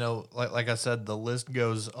 Yeah, like I said, the list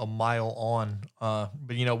goes a mile on. But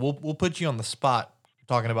we'll put you on the spot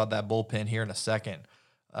talking about that bullpen here in a second.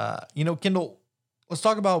 Kendall, let's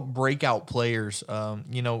talk about breakout players.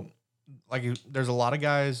 There's a lot of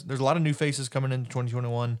guys, there's a lot of new faces coming into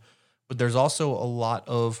 2021, but there's also a lot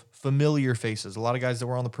of familiar faces, a lot of guys that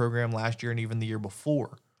were on the program last year and even the year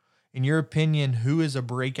before. In your opinion, who is a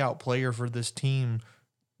breakout player for this team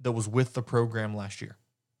that was with the program last year?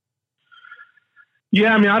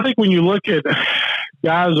 Yeah, I think when you look at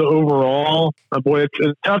guys overall, boy,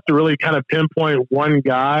 it's tough to really kind of pinpoint one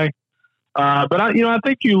guy. But I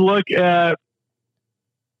think you look at.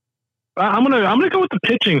 I'm gonna go with the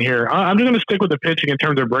pitching here. I'm just gonna stick with the pitching in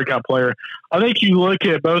terms of breakout player. I think you look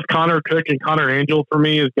at both Connor Cook and Connor Angel for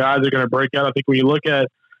me as guys that are gonna break out. I think when you look at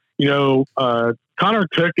Connor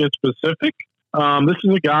Cook is specific. This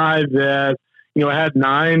is a guy that had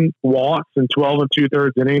 9 walks in 12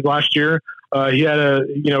 2/3 innings last year. He had a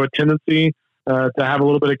tendency to have a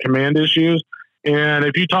little bit of command issues. And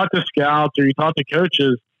if you talk to scouts or you talk to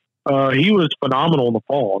coaches, he was phenomenal in the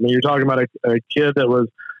fall. You're talking about a kid that was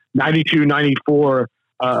 92, 94,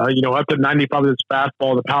 up to 95 with his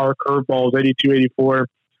fastball. The power curveball was 82, 84. It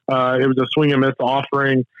was a swing and miss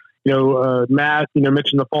offering. Matt,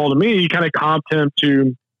 mentioned the fall to me. He kind of comped him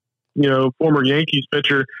to, former Yankees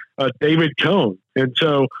pitcher David Cone. And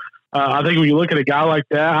so I think when you look at a guy like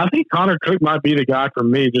that, I think Connor Cook might be the guy for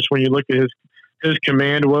me. Just when you look at his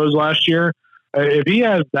command woes last year, if he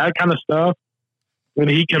has that kind of stuff when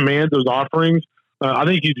he commands those offerings, I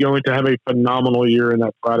think he's going to have a phenomenal year in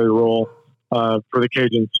that Friday role for the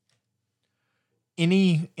Cajuns.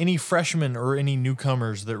 Any freshmen or any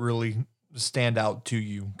newcomers that really stand out to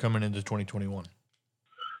you coming into 2021?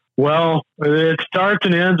 Well, it starts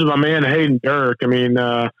and ends with my man Hayden Derrick.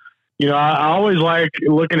 I always like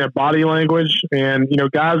looking at body language, and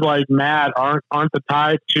guys like Matt aren't the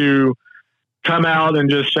type to come out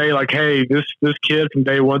and just say like, "Hey, this kid from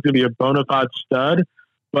day one's gonna be a bona fide stud."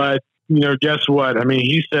 But guess what?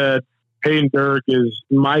 He said Hayden Derrick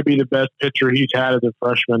might be the best pitcher he's had as a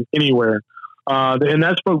freshman anywhere. And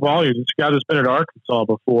that spoke volumes. It's a guy that's been at Arkansas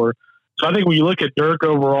before. So I think when you look at Derrick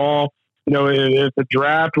overall, if the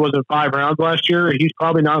draft wasn't 5 rounds last year, he's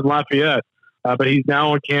probably not in Lafayette. But he's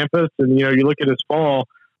now on campus. And, you look at his fall,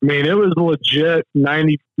 it was legit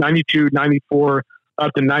 90, 92, 94,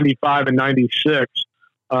 up to 95 and 96.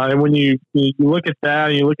 And when you look at that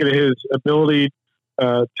and you look at his ability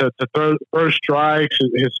to throw strikes,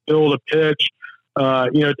 his skill to pitch,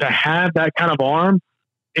 to have that kind of arm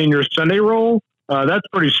in your Sunday role, that's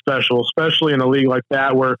pretty special, especially in a league like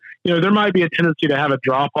that where, there might be a tendency to have a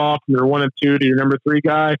drop off from your 1 and 2 to your number 3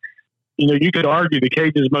 guy. You could argue the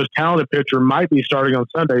Cajuns' most talented pitcher might be starting on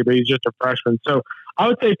Sunday, but he's just a freshman. So I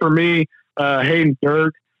would say for me, Hayden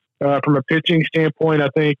Derrick, from a pitching standpoint, I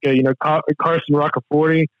think, Carson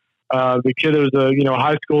Roccaforte, the kid that was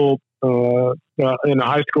high school, in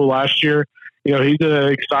high school last year. He's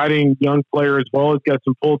an exciting young player as well. He's got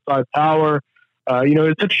some full-side power.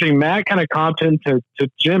 It's interesting. Matt kind of comped him to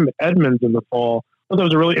Jim Edmonds in the fall. I thought that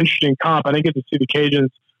was a really interesting comp. I didn't get to see the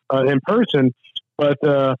Cajuns in person, but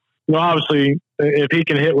obviously, if he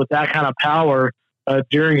can hit with that kind of power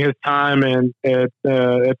during his time and at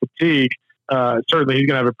Peteague, certainly he's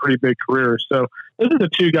going to have a pretty big career. So those are the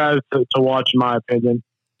 2 guys to watch, in my opinion.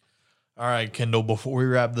 All right, Kendall, before we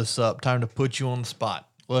wrap this up, time to put you on the spot.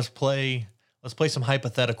 Let's play some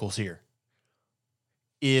hypotheticals here.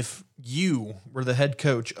 If you were the head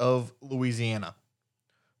coach of Louisiana,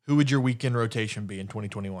 who would your weekend rotation be in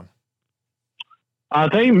 2021? I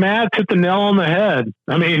think Matt hit the nail on the head.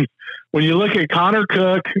 When you look at Connor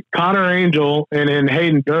Cook, Connor Angel, and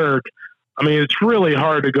Hayden Derrick, it's really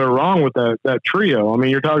hard to go wrong with that trio.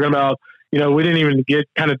 You're talking about, we didn't even get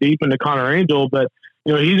kind of deep into Connor Angel, but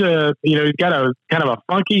he's got a kind of a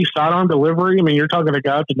funky sidearm delivery. You're talking a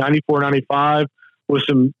guy up to 94, 95 with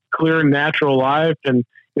some clear natural life, and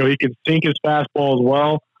he can sink his fastball as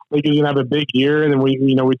well. think he's going to have a big year. And then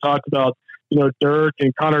we talked about, Dirk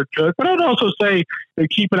and Connor Cook, but I'd also say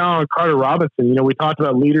keep an eye on Carter Robinson. We talked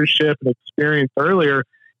about leadership and experience earlier.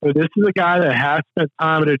 But this is a guy that has spent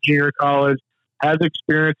time at a junior college, has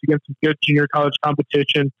experience against some good junior college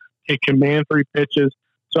competition, can command 3 pitches.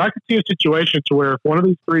 So I could see a situation to where if one of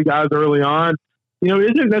these 3 guys early on,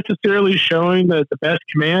 isn't necessarily showing the best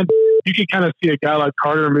command, you can kind of see a guy like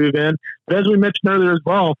Carter move in. But as we mentioned earlier as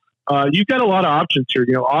well, you've got a lot of options here.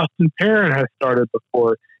 Austin Perrin has started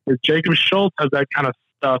before. Jacob Schultz has that kind of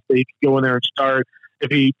stuff that he can go in there and start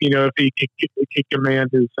if he can command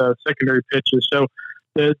his secondary pitches. So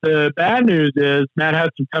the bad news is Matt has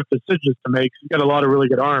some tough decisions to make. He's got a lot of really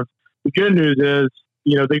good arms. The good news is,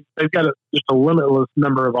 they've got just a limitless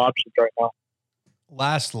number of options right now.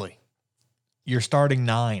 Lastly, you're starting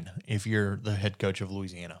 9 if you're the head coach of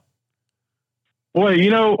Louisiana. Boy,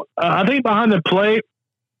 I think behind the plate,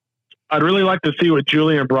 I'd really like to see what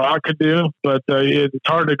Julian Brock could do, but it's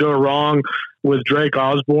hard to go wrong with Drake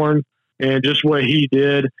Osborne and just what he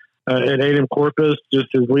did at Adam Corpus, just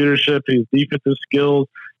his leadership, his defensive skills.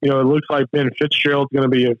 It looks like Ben Fitzgerald's going to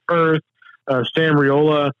be at first. Sam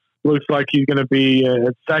Riola looks like he's going to be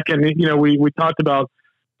at second. We talked about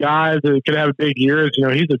guys that could have big years.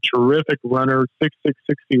 He's a terrific runner, 6'6",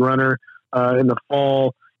 60 runner in the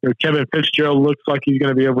fall. Kevin Fitzgerald looks like he's going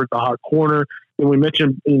to be over at the hot corner. And we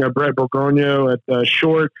mentioned, Brett Borgogno at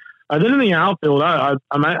short. Then in the outfield,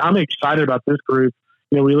 I'm excited about this group.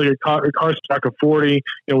 We look at Carson Giacoforti.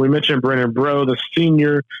 We mentioned Brennan Bro, the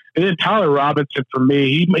senior, and then Tyler Robinson. For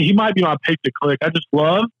me, he might be my pick to click. I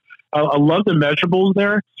love the measurables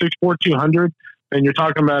there, 6'4", 200, and you're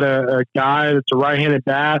talking about a guy that's a right-handed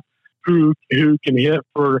bat who can hit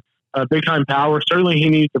for big time power. Certainly, he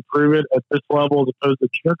needs to prove it at this level as opposed to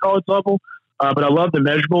junior college level. But I love the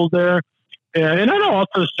measurables there. And I'd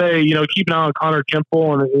also say, keep an eye on Connor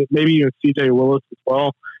Kemple and maybe even C.J. Willis as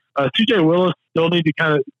well. C.J. Willis still needs to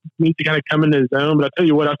kind of come into his own. But I tell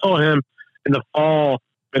you what, I saw him in the fall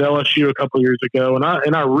at LSU a couple of years ago,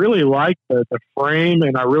 and I really like the frame,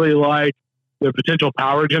 and I really like the potential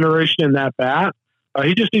power generation in that bat.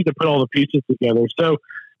 He just needs to put all the pieces together. So,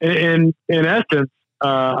 in essence,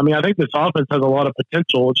 I think this offense has a lot of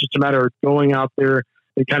potential. It's just a matter of going out there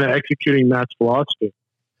and kind of executing Matt's philosophy.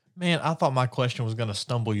 Man, I thought my question was going to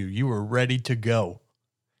stumble you. You were ready to go.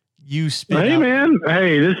 Man.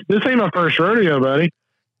 Hey, this ain't my first rodeo, buddy.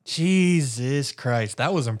 Jesus Christ.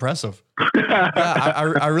 That was impressive.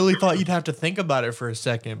 I really thought you'd have to think about it for a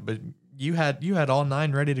second, but you had all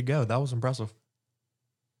 9 ready to go. That was impressive.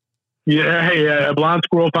 Yeah. Hey, a blind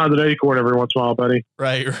squirrel finds an acorn every once in a while, buddy.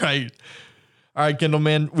 Right. All right, Kendall,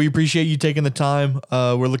 man, we appreciate you taking the time.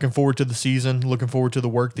 We're looking forward to the season, looking forward to the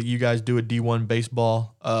work that you guys do at D1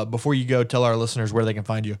 Baseball. Before you go, tell our listeners where they can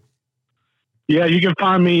find you. Yeah, you can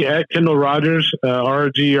find me at Kendall Rogers,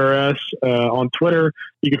 RGRS, on Twitter.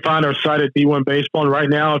 You can find our site at D1 Baseball. And right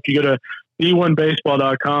now, if you go to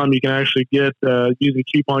d1baseball.com, you can actually get use the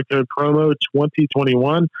coupon code promo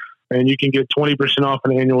 2021, and you can get 20% off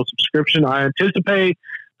an annual subscription. I anticipate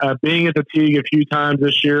being at the Teague a few times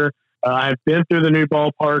this year. I've been through the new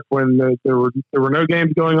ballpark when there were no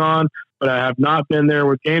games going on, but I have not been there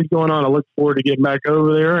with games going on. I look forward to getting back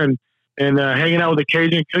over there and hanging out with the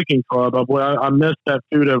Cajun Cooking Club. I missed that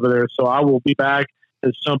food over there, so I will be back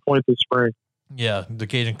at some point this spring. Yeah, the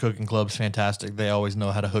Cajun Cooking Club's fantastic. They always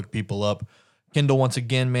know how to hook people up. Kendall, once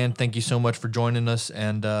again, man, thank you so much for joining us,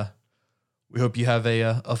 and we hope you have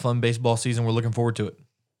a fun baseball season. We're looking forward to it.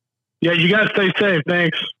 Yeah, you guys stay safe.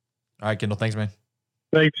 Thanks. All right, Kendall. Thanks, man.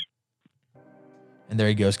 Thanks. And there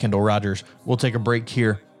he goes, Kendall Rogers. We'll take a break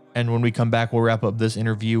here, and when we come back, we'll wrap up this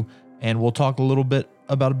interview, and we'll talk a little bit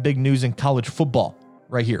about big news in college football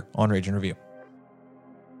right here on Rage and Review.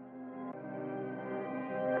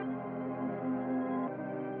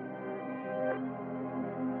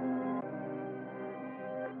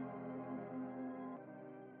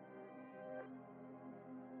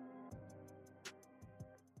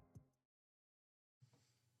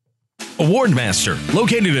 Awardmaster,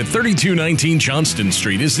 located at 3219 Johnston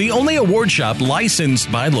Street, is the only award shop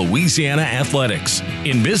licensed by Louisiana Athletics.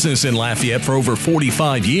 In business in Lafayette for over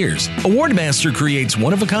 45 years, Awardmaster creates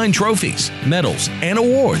one-of-a-kind trophies, medals, and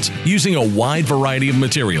awards using a wide variety of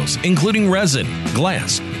materials, including resin,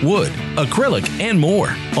 glass, wood, acrylic, and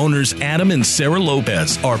more. Owners Adam and Sarah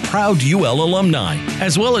Lopez are proud UL alumni,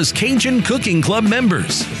 as well as Cajun Cooking Club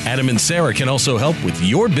members. Adam and Sarah can also help with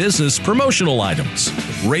your business promotional items.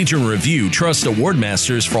 Rage and Review trust Award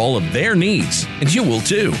Masters for all of their needs, and you will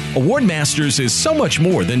too. Award Masters is so much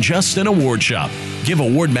more than just an award shop. Give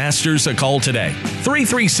Award Masters a call today,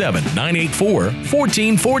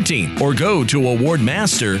 337-984-1414, or go to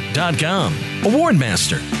awardmaster.com. Award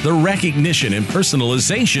Master, the recognition and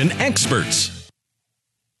personalization experts.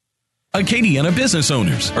 Acadiana business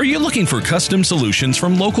owners, are you looking for custom solutions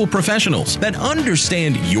from local professionals that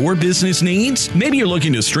understand your business needs? Maybe you're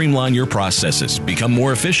looking to streamline your processes, become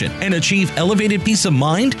more efficient, and achieve elevated peace of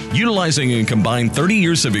mind? Utilizing and combine 30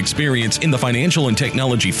 years of experience in the financial and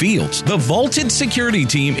technology fields, the Vaulted Security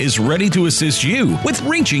team is ready to assist you with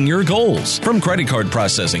reaching your goals. From credit card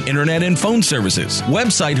processing, internet and phone services,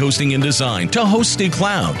 website hosting and design, to hosted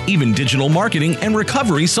cloud, even digital marketing and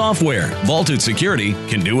recovery software, Vaulted Security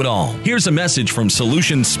can do it all. Here's a message from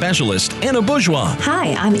Solutions Specialist Anna Bourgeois.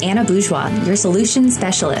 Hi, I'm Anna Bourgeois, your Solutions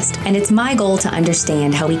Specialist, and it's my goal to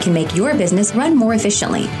understand how we can make your business run more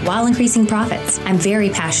efficiently while increasing profits. I'm very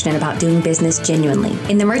passionate about doing business genuinely.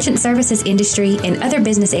 In the merchant services industry and other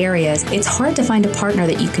business areas, it's hard to find a partner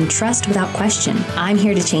that you can trust without question. I'm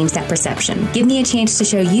here to change that perception. Give me a chance to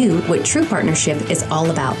show you what true partnership is all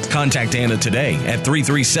about. Contact Anna today at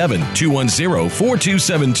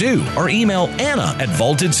 337-210-4272 or email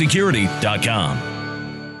Anna@vaultedsecurity.com.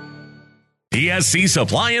 PSC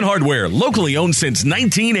Supply and Hardware, locally owned since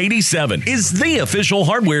 1987, is the official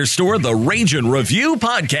hardware store of the Rage and Review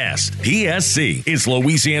podcast. PSC is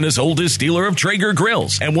Louisiana's oldest dealer of Traeger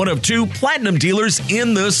grills and one of 2 platinum dealers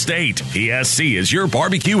in the state. PSC is your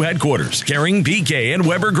barbecue headquarters, carrying PK and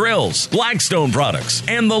Weber grills, Blackstone products,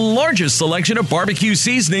 and the largest selection of barbecue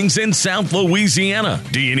seasonings in South Louisiana.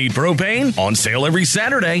 Do you need propane? On sale every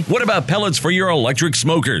Saturday. What about pellets for your electric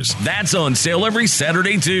smokers? That's on sale every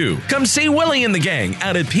Saturday too. Come see Willie and the gang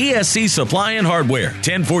out at PSC Supply and Hardware,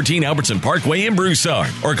 1014 Albertson Parkway in Broussard,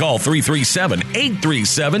 or call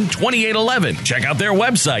 337-837-2811. Check out their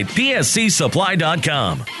website,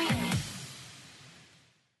 pscsupply.com.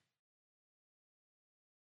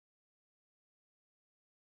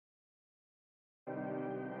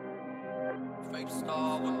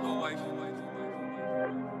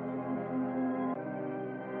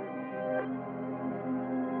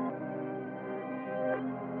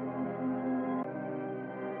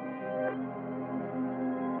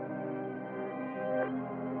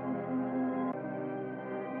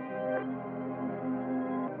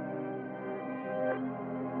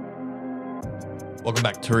 Welcome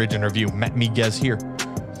back to Rage and Review. Matt Miguez here.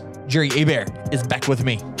 Jerry Hebert is back with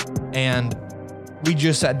me. And we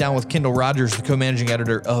just sat down with Kendall Rogers, the co-managing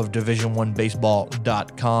editor of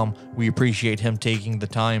Division1Baseball.com. We appreciate him taking the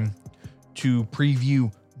time to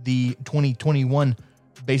preview the 2021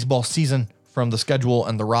 baseball season, from the schedule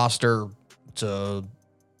and the roster to,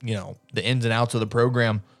 the ins and outs of the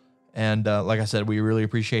program. And like I said, we really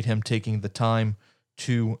appreciate him taking the time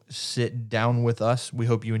to sit down with us. We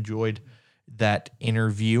hope you enjoyed that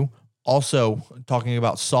interview. Also, talking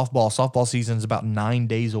about softball. Softball season is about 9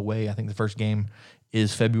 days away. I think the first game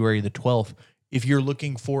is February the 12th. If you're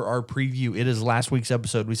looking for our preview, it is last week's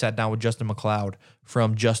episode. We sat down with Justin McLeod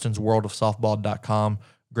from justinsworldofsoftball.com.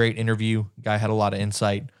 Great interview. Guy had a lot of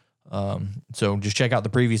insight. So just check out the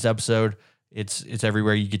previous episode. It's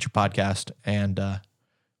everywhere you get your podcast. And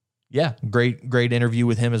great interview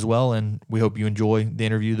with him as well. And we hope you enjoy the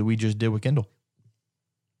interview that we just did with Kendall.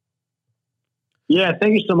 Yeah,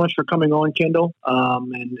 thank you so much for coming on, Kendall.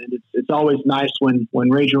 And it's always nice when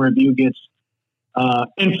Rage and Review gets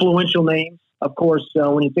influential names. Of course,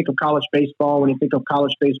 when you think of college baseball, when you think of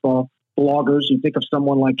college baseball bloggers, you think of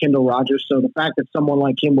someone like Kendall Rogers. So the fact that someone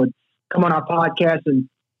like him would come on our podcast and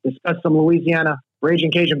discuss some Louisiana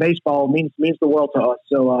Raging Cajun baseball means the world to us.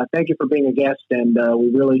 So thank you for being a guest, and we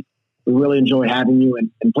really enjoy having you.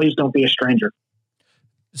 And please don't be a stranger.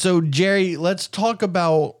 So Jerry, let's talk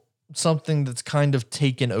about something that's kind of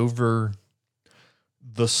taken over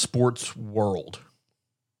the sports world,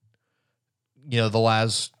 the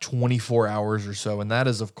last 24 hours or so. And that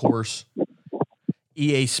is, of course,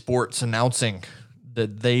 EA Sports announcing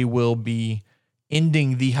that they will be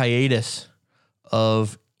ending the hiatus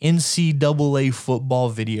of NCAA football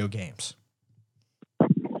video games.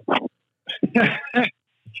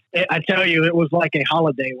 I tell you, it was like a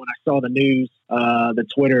holiday when I saw the news, the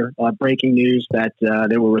Twitter breaking news that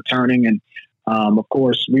they were returning. And, of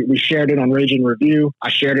course, we shared it on Rage and Review. I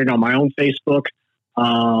shared it on my own Facebook.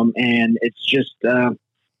 And it's just,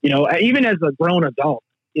 even as a grown adult,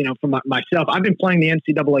 for myself, I've been playing the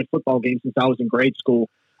NCAA football game since I was in grade school.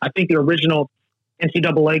 I think the original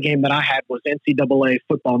NCAA game that I had was NCAA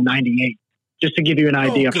football 98, just to give you an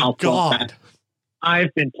idea of how far back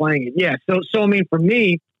I've been playing it. Yeah. So I mean, for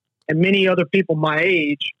me and many other people my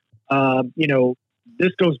age,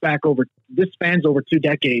 this spans over 2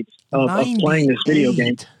 decades of playing this video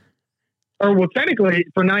game. Or well, technically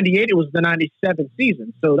for 98, it was the 97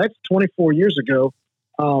 season. So that's 24 years ago.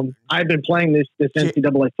 I've been playing this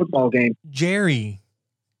NCAA football game. Jerry,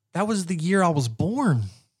 that was the year I was born.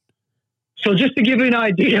 So just to give you an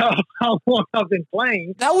idea of how long I've been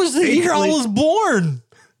playing. That was the year I was born.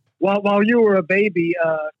 While you were a baby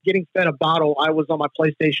getting fed a bottle, I was on my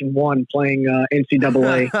PlayStation 1 playing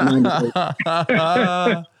NCAA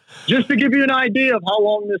 98. Just to give you an idea of how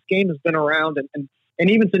long this game has been around. And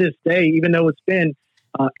even to this day, even though it's been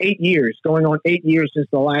 8 years, going on 8 years since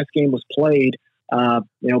the last game was played,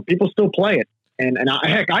 people still play it. And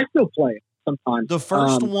I still play it sometimes. The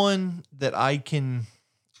first one that I can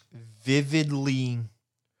vividly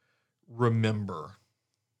remember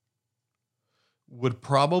would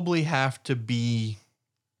probably have to be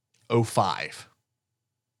 05.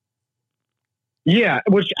 Yeah,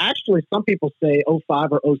 which actually some people say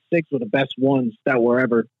 05 or 06 were the best ones that were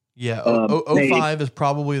ever. Yeah, 05 is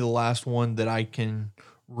probably the last one that I can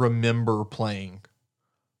remember playing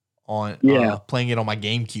on. Playing it on my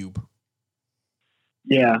GameCube.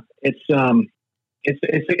 Yeah, it's a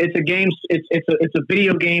game. It's a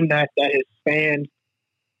video game that has spanned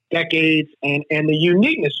decades, and the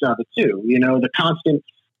uniqueness of it too. The constant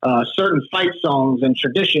certain fight songs and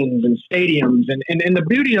traditions and stadiums, and the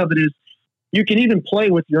beauty of it is you can even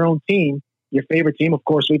play with your own team, your favorite team. Of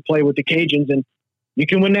course, we play with the Cajuns, and you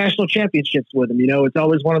can win national championships with them. It's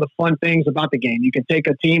always one of the fun things about the game. You can take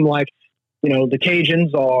a team like, the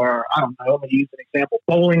Cajuns, or I don't know, I'm going to use an example,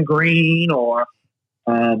 Bowling Green, or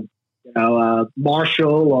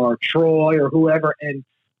Marshall or Troy or whoever, and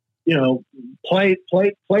play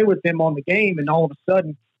with them on the game, and all of a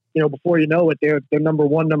sudden, before you know it, they're number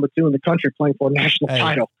 1, number 2 in the country playing for a national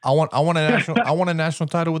title. I won a national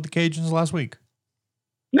title with the Cajuns last week.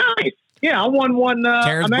 Nice. Yeah, I won one.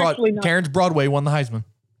 Terrence Broadway won the Heisman.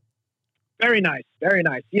 Very nice, very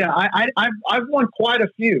nice. Yeah, I've won quite a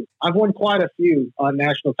few. I've won quite a few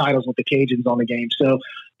national titles with the Cajuns on the game. So,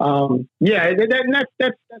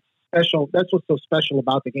 that's special. That's what's so special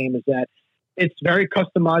about the game, is that it's very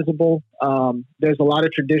customizable. There's a lot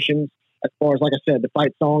of traditions as far as, like I said, the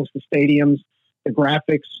fight songs, the stadiums, the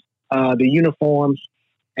graphics, the uniforms,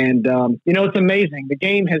 and it's amazing. The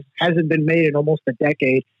game hasn't been made in almost a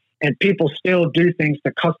decade, and people still do things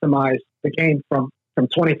to customize the game from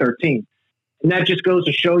 2013. And that just goes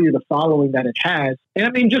to show you the following that it has. And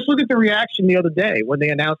I mean, just look at the reaction the other day when they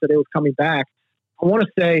announced that it was coming back. I want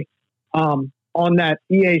to say on that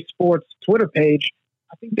EA Sports Twitter page,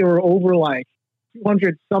 I think there were over like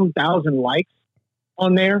 200-some thousand likes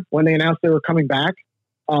on there when they announced they were coming back.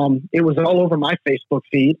 It was all over my Facebook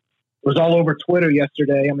feed. It was all over Twitter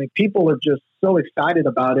yesterday. I mean, people are just so excited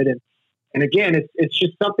about it. And again, it's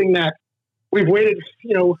just something that we've waited,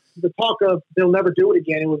 the talk of they'll never do it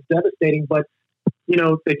again. It was devastating, but,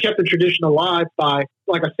 they kept the tradition alive by,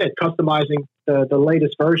 like I said, customizing the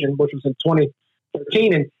latest version, which was in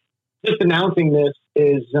 2013. And just announcing this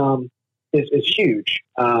is huge.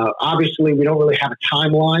 Obviously, we don't really have a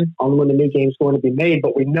timeline on when the new game is going to be made,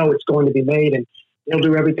 but we know it's going to be made, and they'll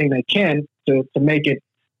do everything they can to make it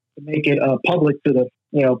public to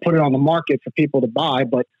put it on the market for people to buy.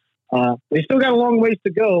 But they still got a long ways to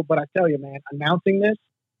go. But I tell you, man, announcing this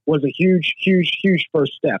was a huge, huge, huge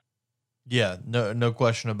first step. Yeah, no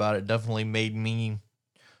question about it. Definitely made me,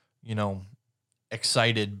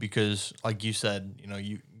 excited because, like you said,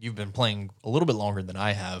 you've been playing a little bit longer than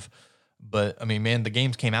I have. But I mean, man, the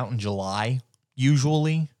games came out in July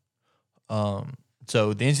usually. So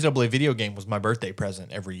the NCAA video game was my birthday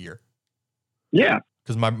present every year. Yeah,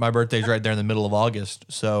 because my birthday's right there in the middle of August.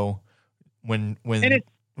 So when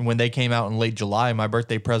they came out in late July, my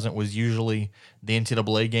birthday present was usually the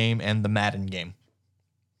NCAA game and the Madden game.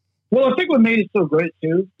 Well, I think what made it so great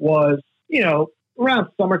too was, around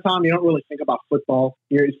summertime, you don't really think about football.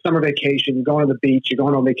 You're summer vacation, you're going to the beach, you're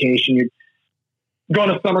going on vacation, you're going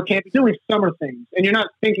to summer camp, you're doing summer things, and you're not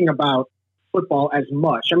thinking about football as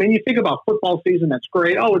much. I mean, you think about football season, that's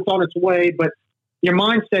great. Oh, it's on its way, but your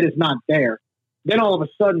mindset is not there. Then all of a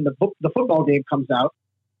sudden, the football game comes out,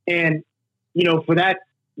 and, for that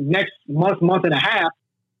next month and a half,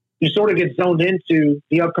 you sort of get zoned into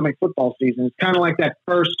the upcoming football season. It's kind of like that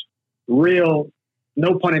first real,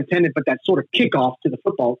 no pun intended, but that sort of kickoff to the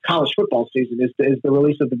college football season is the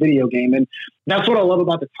release of the video game. And that's what I love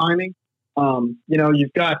about the timing.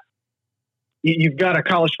 You've got a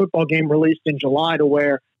college football game released in July to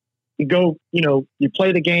where You go, you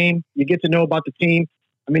play the game, you get to know about the team.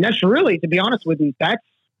 I mean, that's really, to be honest with you, that's,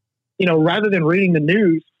 rather than reading the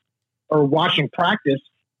news or watching practice,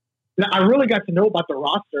 I really got to know about the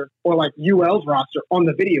roster or like UL's roster on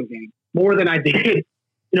the video game more than I did,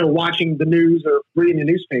 watching the news or reading the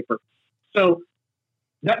newspaper. So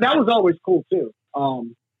that was always cool too.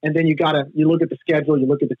 And then you look at the schedule, you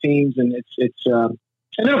look at the teams, and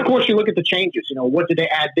and then of course you look at the changes. What did they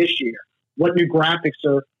add this year? What new graphics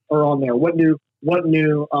are on there? What new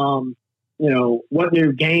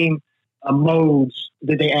game modes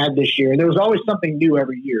did they add this year? And there was always something new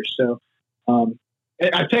every year. So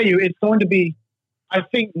I tell you, it's going to be, I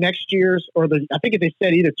think next year's, I think they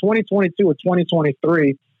said either 2022 or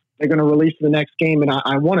 2023, they're going to release the next game. And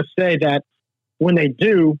I want to say that when they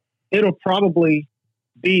do, it'll be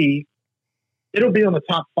on the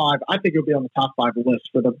top 5. I think it'll be on the top 5 list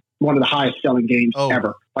for one of the highest selling games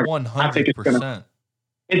ever. Like 100%. I think it's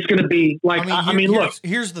going to be like, look,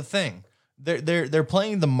 here's the thing. They're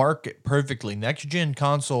playing the market perfectly. Next gen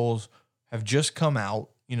consoles have just come out.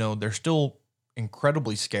 They're still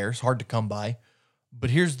incredibly scarce, hard to come by. But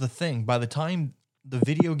here's the thing. By the time the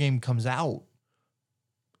video game comes out,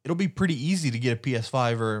 it'll be pretty easy to get a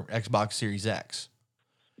PS5 or Xbox Series X.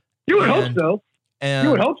 You would hope so. And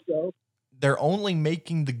you would hope so. They're only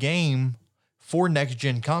making the game for next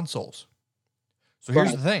gen consoles. So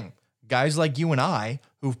here's the thing. Guys like you and I,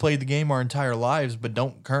 who've played the game our entire lives but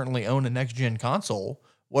don't currently own a next gen console,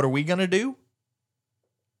 what are we going to do?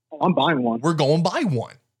 I'm buying one. We're going to buy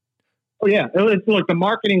one. Oh yeah, look, the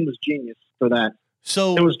marketing was genius for that.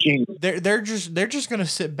 So it was genius. They're just going to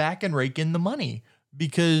sit back and rake in the money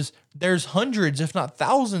because there's hundreds, if not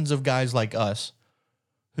thousands, of guys like us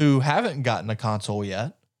who haven't gotten a console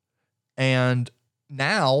yet and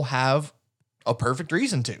now have a perfect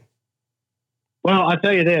reason to. Well, I'll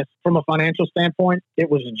tell you this, from a financial standpoint,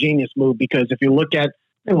 it was a genius move because if you look at,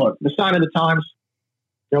 the sign of the times,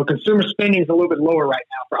 consumer spending is a little bit lower right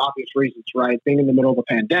now for obvious reasons, right? Being in the middle of a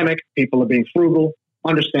pandemic, people are being frugal,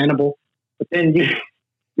 understandable. But then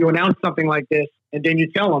you announce something like this, and then you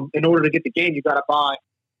tell them, in order to get the game, you got to buy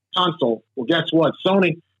console. Well, guess what?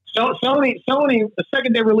 Sony, the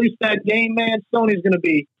second they release that game, man, Sony's going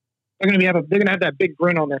to they're going to have that big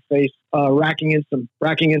grin on their face, racking in some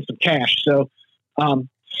cash. So,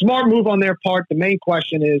 smart move on their part. The main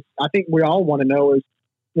question is, I think we all want to know is,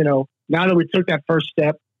 now that we took that first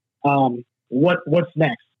step, what's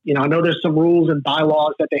next? I know there's some rules and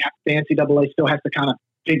bylaws that the NCAA still has to kind of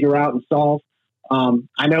figure out and solve.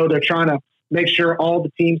 I know they're trying to make sure all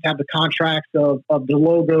the teams have the contracts of the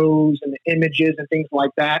logos and the images and things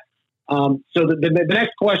like that. So the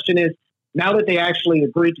next question is, now that they actually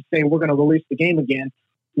agreed to say we're going to release the game again,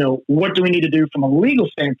 what do we need to do from a legal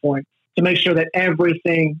standpoint to make sure that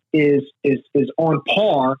everything is on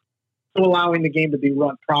par to allowing the game to be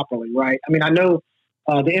run properly, right? I mean, I know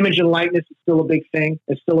the image and likeness is still a big thing.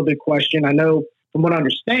 It's still a big question. I know, from what I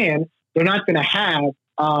understand, they're not going to have,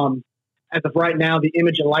 as of right now, the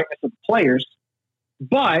image and likeness of the players,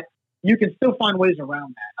 but you can still find ways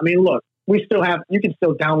around that. I mean, look, you can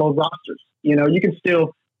still download rosters. You can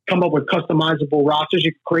still come up with customizable rosters.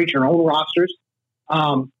 You can create your own rosters.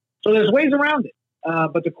 So there's ways around it.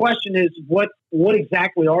 But the question is, what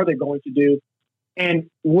exactly are they going to do? And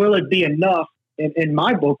will it be enough, in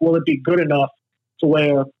my book, will it be good enough to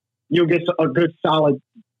where you'll get a good, solid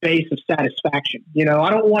base of satisfaction? I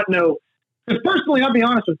don't want because personally, I'll be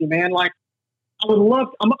honest with you, man, like, I would love,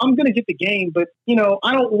 I'm going to get the game, but,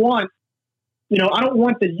 I don't want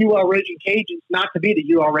the UL Raging Cajuns not to be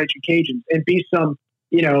the UL Raging Cajuns and be some,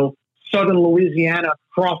 Southern Louisiana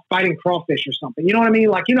fighting crawfish or something. You know what I mean?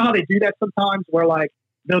 Like, how they do that sometimes where, like,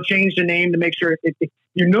 they'll change the name to make sure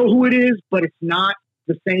you know who it is, but it's not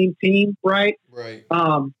the same team, right? Right.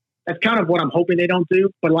 That's kind of what I'm hoping they don't do.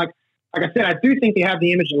 But like I said, I do think they have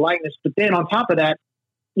the image and likeness. But then on top of that,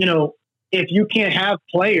 if you can't have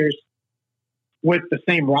players with the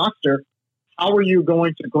same roster, how are you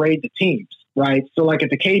going to grade the teams, right? So, like, if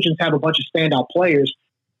the Cajuns have a bunch of standout players,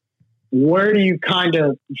 where do you kind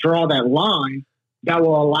of draw that line that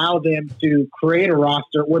will allow them to create a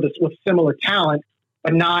roster with similar talent,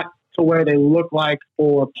 but not to where they look like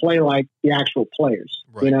or play like the actual players?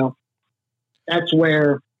 Right. That's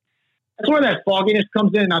where that fogginess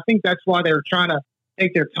comes in. And I think that's why they're trying to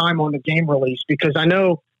take their time on the game release, because I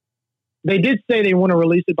know they did say they want to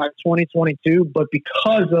release it by 2022, but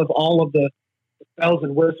because of all of the bells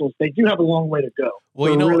and whistles, they do have a long way to go.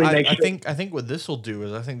 Well, really I think what this will do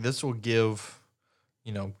is I think this will give,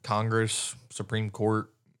 Congress, Supreme Court,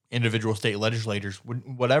 individual state legislators,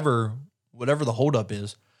 whatever the holdup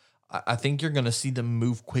is, I think you're going to see them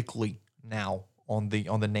move quickly now on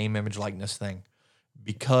the name, image, likeness thing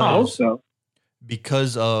I hope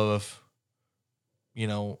because so. of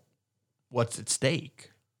what's at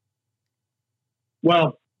stake.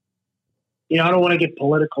 Well, I don't want to get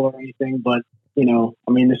political or anything, but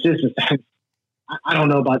I mean, this is. I don't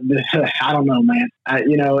know about this. I don't know, man.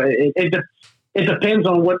 It depends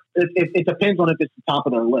on what. It depends on if it's the top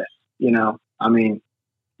of their list. I mean,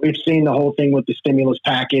 we've seen the whole thing with the stimulus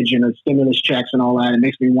package and the stimulus checks and all that. It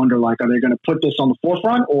makes me wonder, like, are they going to put this on the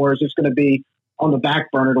forefront, or is this going to be on the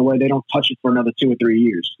back burner to where they don't touch it for another 2 or 3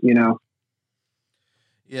 years?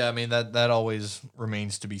 Yeah, I mean that always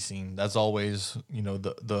remains to be seen. That's always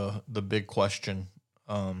the big question,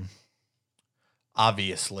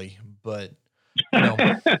 obviously. But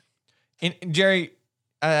and Jerry,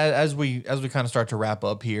 as we kind of start to wrap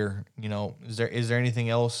up here, is there anything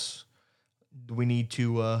else we need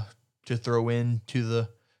to throw in to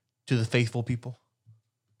the faithful people?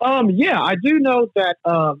 Yeah, I do know that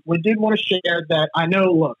we did want to share that. I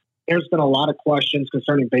know. Look, there's been a lot of questions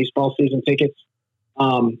concerning baseball season tickets.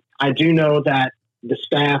 I do know that the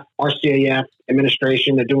staff, RCAF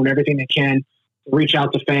administration, they're doing everything they can to reach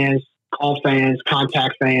out to fans, call fans,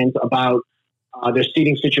 contact fans about their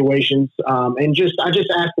seating situations. And I just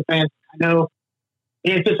ask the fans, I know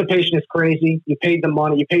the anticipation is crazy. You paid the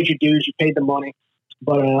money, you paid your dues, you paid the money,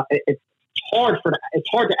 but it's hard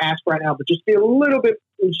to ask right now, but just be a little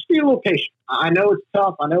patient. I know it's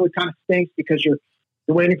tough. I know it kind of stinks because you're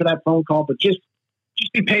waiting for that phone call, but just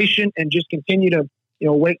be patient and just continue to,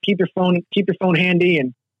 wait, keep your phone handy.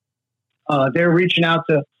 And they're reaching out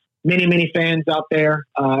to many fans out there.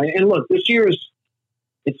 And look, this year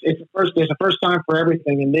there's a first time for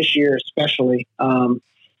everything. And this year, especially,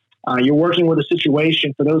 you're working with a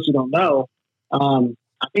situation, for those who don't know,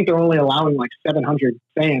 I think they're only allowing like 700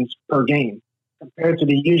 fans per game compared to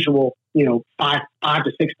the usual, 5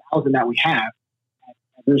 to 6,000 that we have at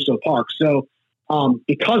Russo Park. So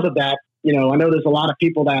because of that, I know there's a lot of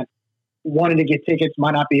people that wanted to get tickets,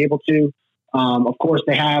 might not be able to. Of course,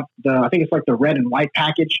 they have I think it's like the red and white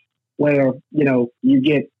package where, you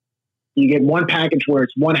get one package where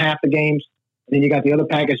it's one half the games. And then you got the other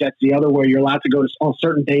package that's the other where you're allowed to go on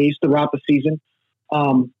certain days throughout the season.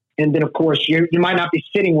 And then, of course, you might not be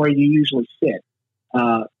sitting where you usually sit.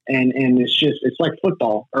 And it's like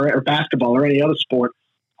football or basketball or any other sport.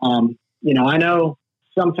 I know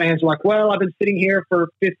some fans are like, well, I've been sitting here for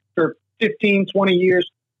 15, 20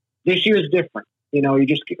 years. This year is different.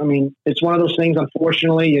 It's one of those things,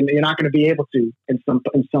 unfortunately, and you're not going to be able to in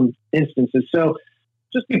some instances. So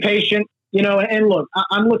just be patient, and look,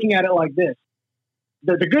 I'm looking at it like this.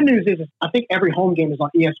 The good news is I think every home game is on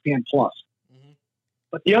ESPN Plus. Mm-hmm.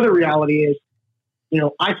 But the other reality is,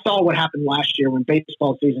 I saw what happened last year when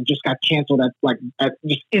baseball season just got canceled at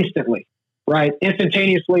just instantly, right?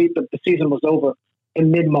 Instantaneously, the season was over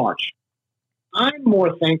in mid-March. I'm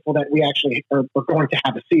more thankful that we actually are going to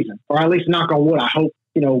have a season, or at least, knock on wood, I hope,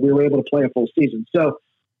 we were able to play a full season. So,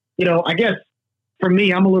 I guess for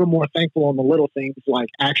me, I'm a little more thankful on the little things, like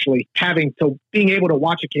actually being able to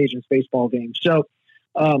watch occasions baseball games. So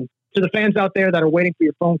to the fans out there that are waiting for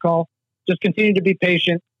your phone call, just continue to be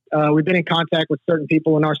patient. We've been in contact with certain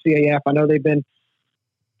people in RCAF. I know they've been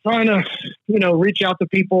trying to, reach out to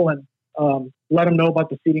people and let them know about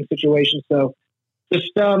the seating situation. So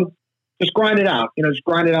just grind it out. Just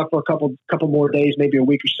grind it out for a couple more days, maybe a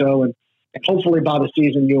week or so, and hopefully by the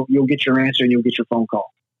season you'll get your answer and you'll get your phone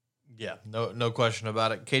call. Yeah, no question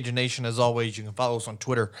about it. Cajun Nation, as always, you can follow us on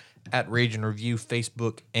Twitter at Rage and Review,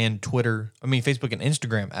 Facebook and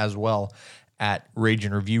Instagram as well at Rage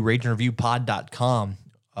and Review, rageandreviewpod.com.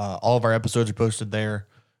 All of our episodes are posted there,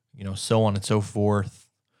 so on and so forth.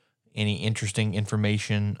 Any interesting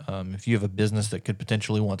information. If you have a business that could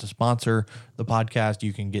potentially want to sponsor the podcast,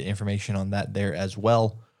 you can get information on that there as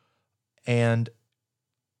well. And,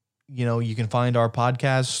 you can find our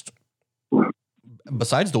podcast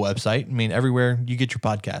besides the website. I mean, everywhere you get your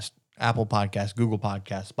podcast, Apple Podcasts, Google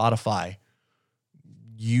Podcasts, Spotify,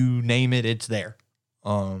 you name it, it's there.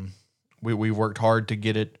 We've worked hard to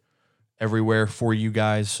get it everywhere for you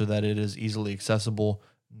guys so that it is easily accessible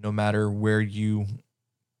no matter where you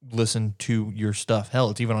listen to your stuff.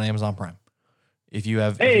 Hell, it's even on Amazon Prime. If you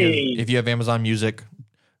have Amazon Music,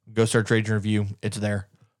 go search Rage and Review. It's there.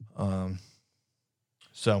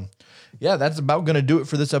 So yeah, that's about going to do it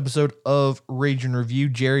for this episode of Rage and Review.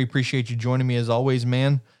 Jerry, appreciate you joining me as always,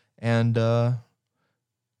 man. And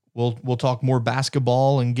we'll talk more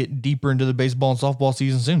basketball and get deeper into the baseball and softball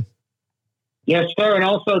season soon. Yes, sir. And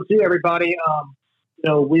also too, everybody,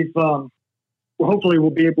 we've hopefully we'll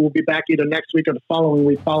be back either next week or the following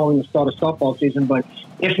week, following the start of softball season. But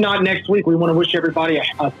if not next week, we want to wish everybody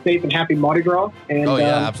a safe and happy Mardi Gras. And,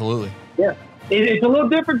 absolutely. Yeah, it's a little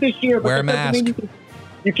different this year. But wear a mask.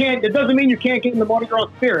 You can't. It doesn't mean you can't get in the Mardi Gras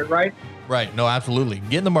spirit, right? Right. No, absolutely.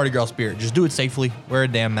 Get in the Mardi Gras spirit. Just do it safely. Wear a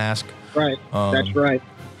damn mask. Right. That's right.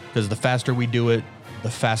 Because the faster we do it,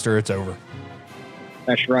 the faster it's over.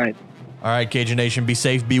 That's right. All right, Cajun Nation, be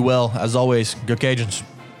safe, be well. As always, go Cajuns.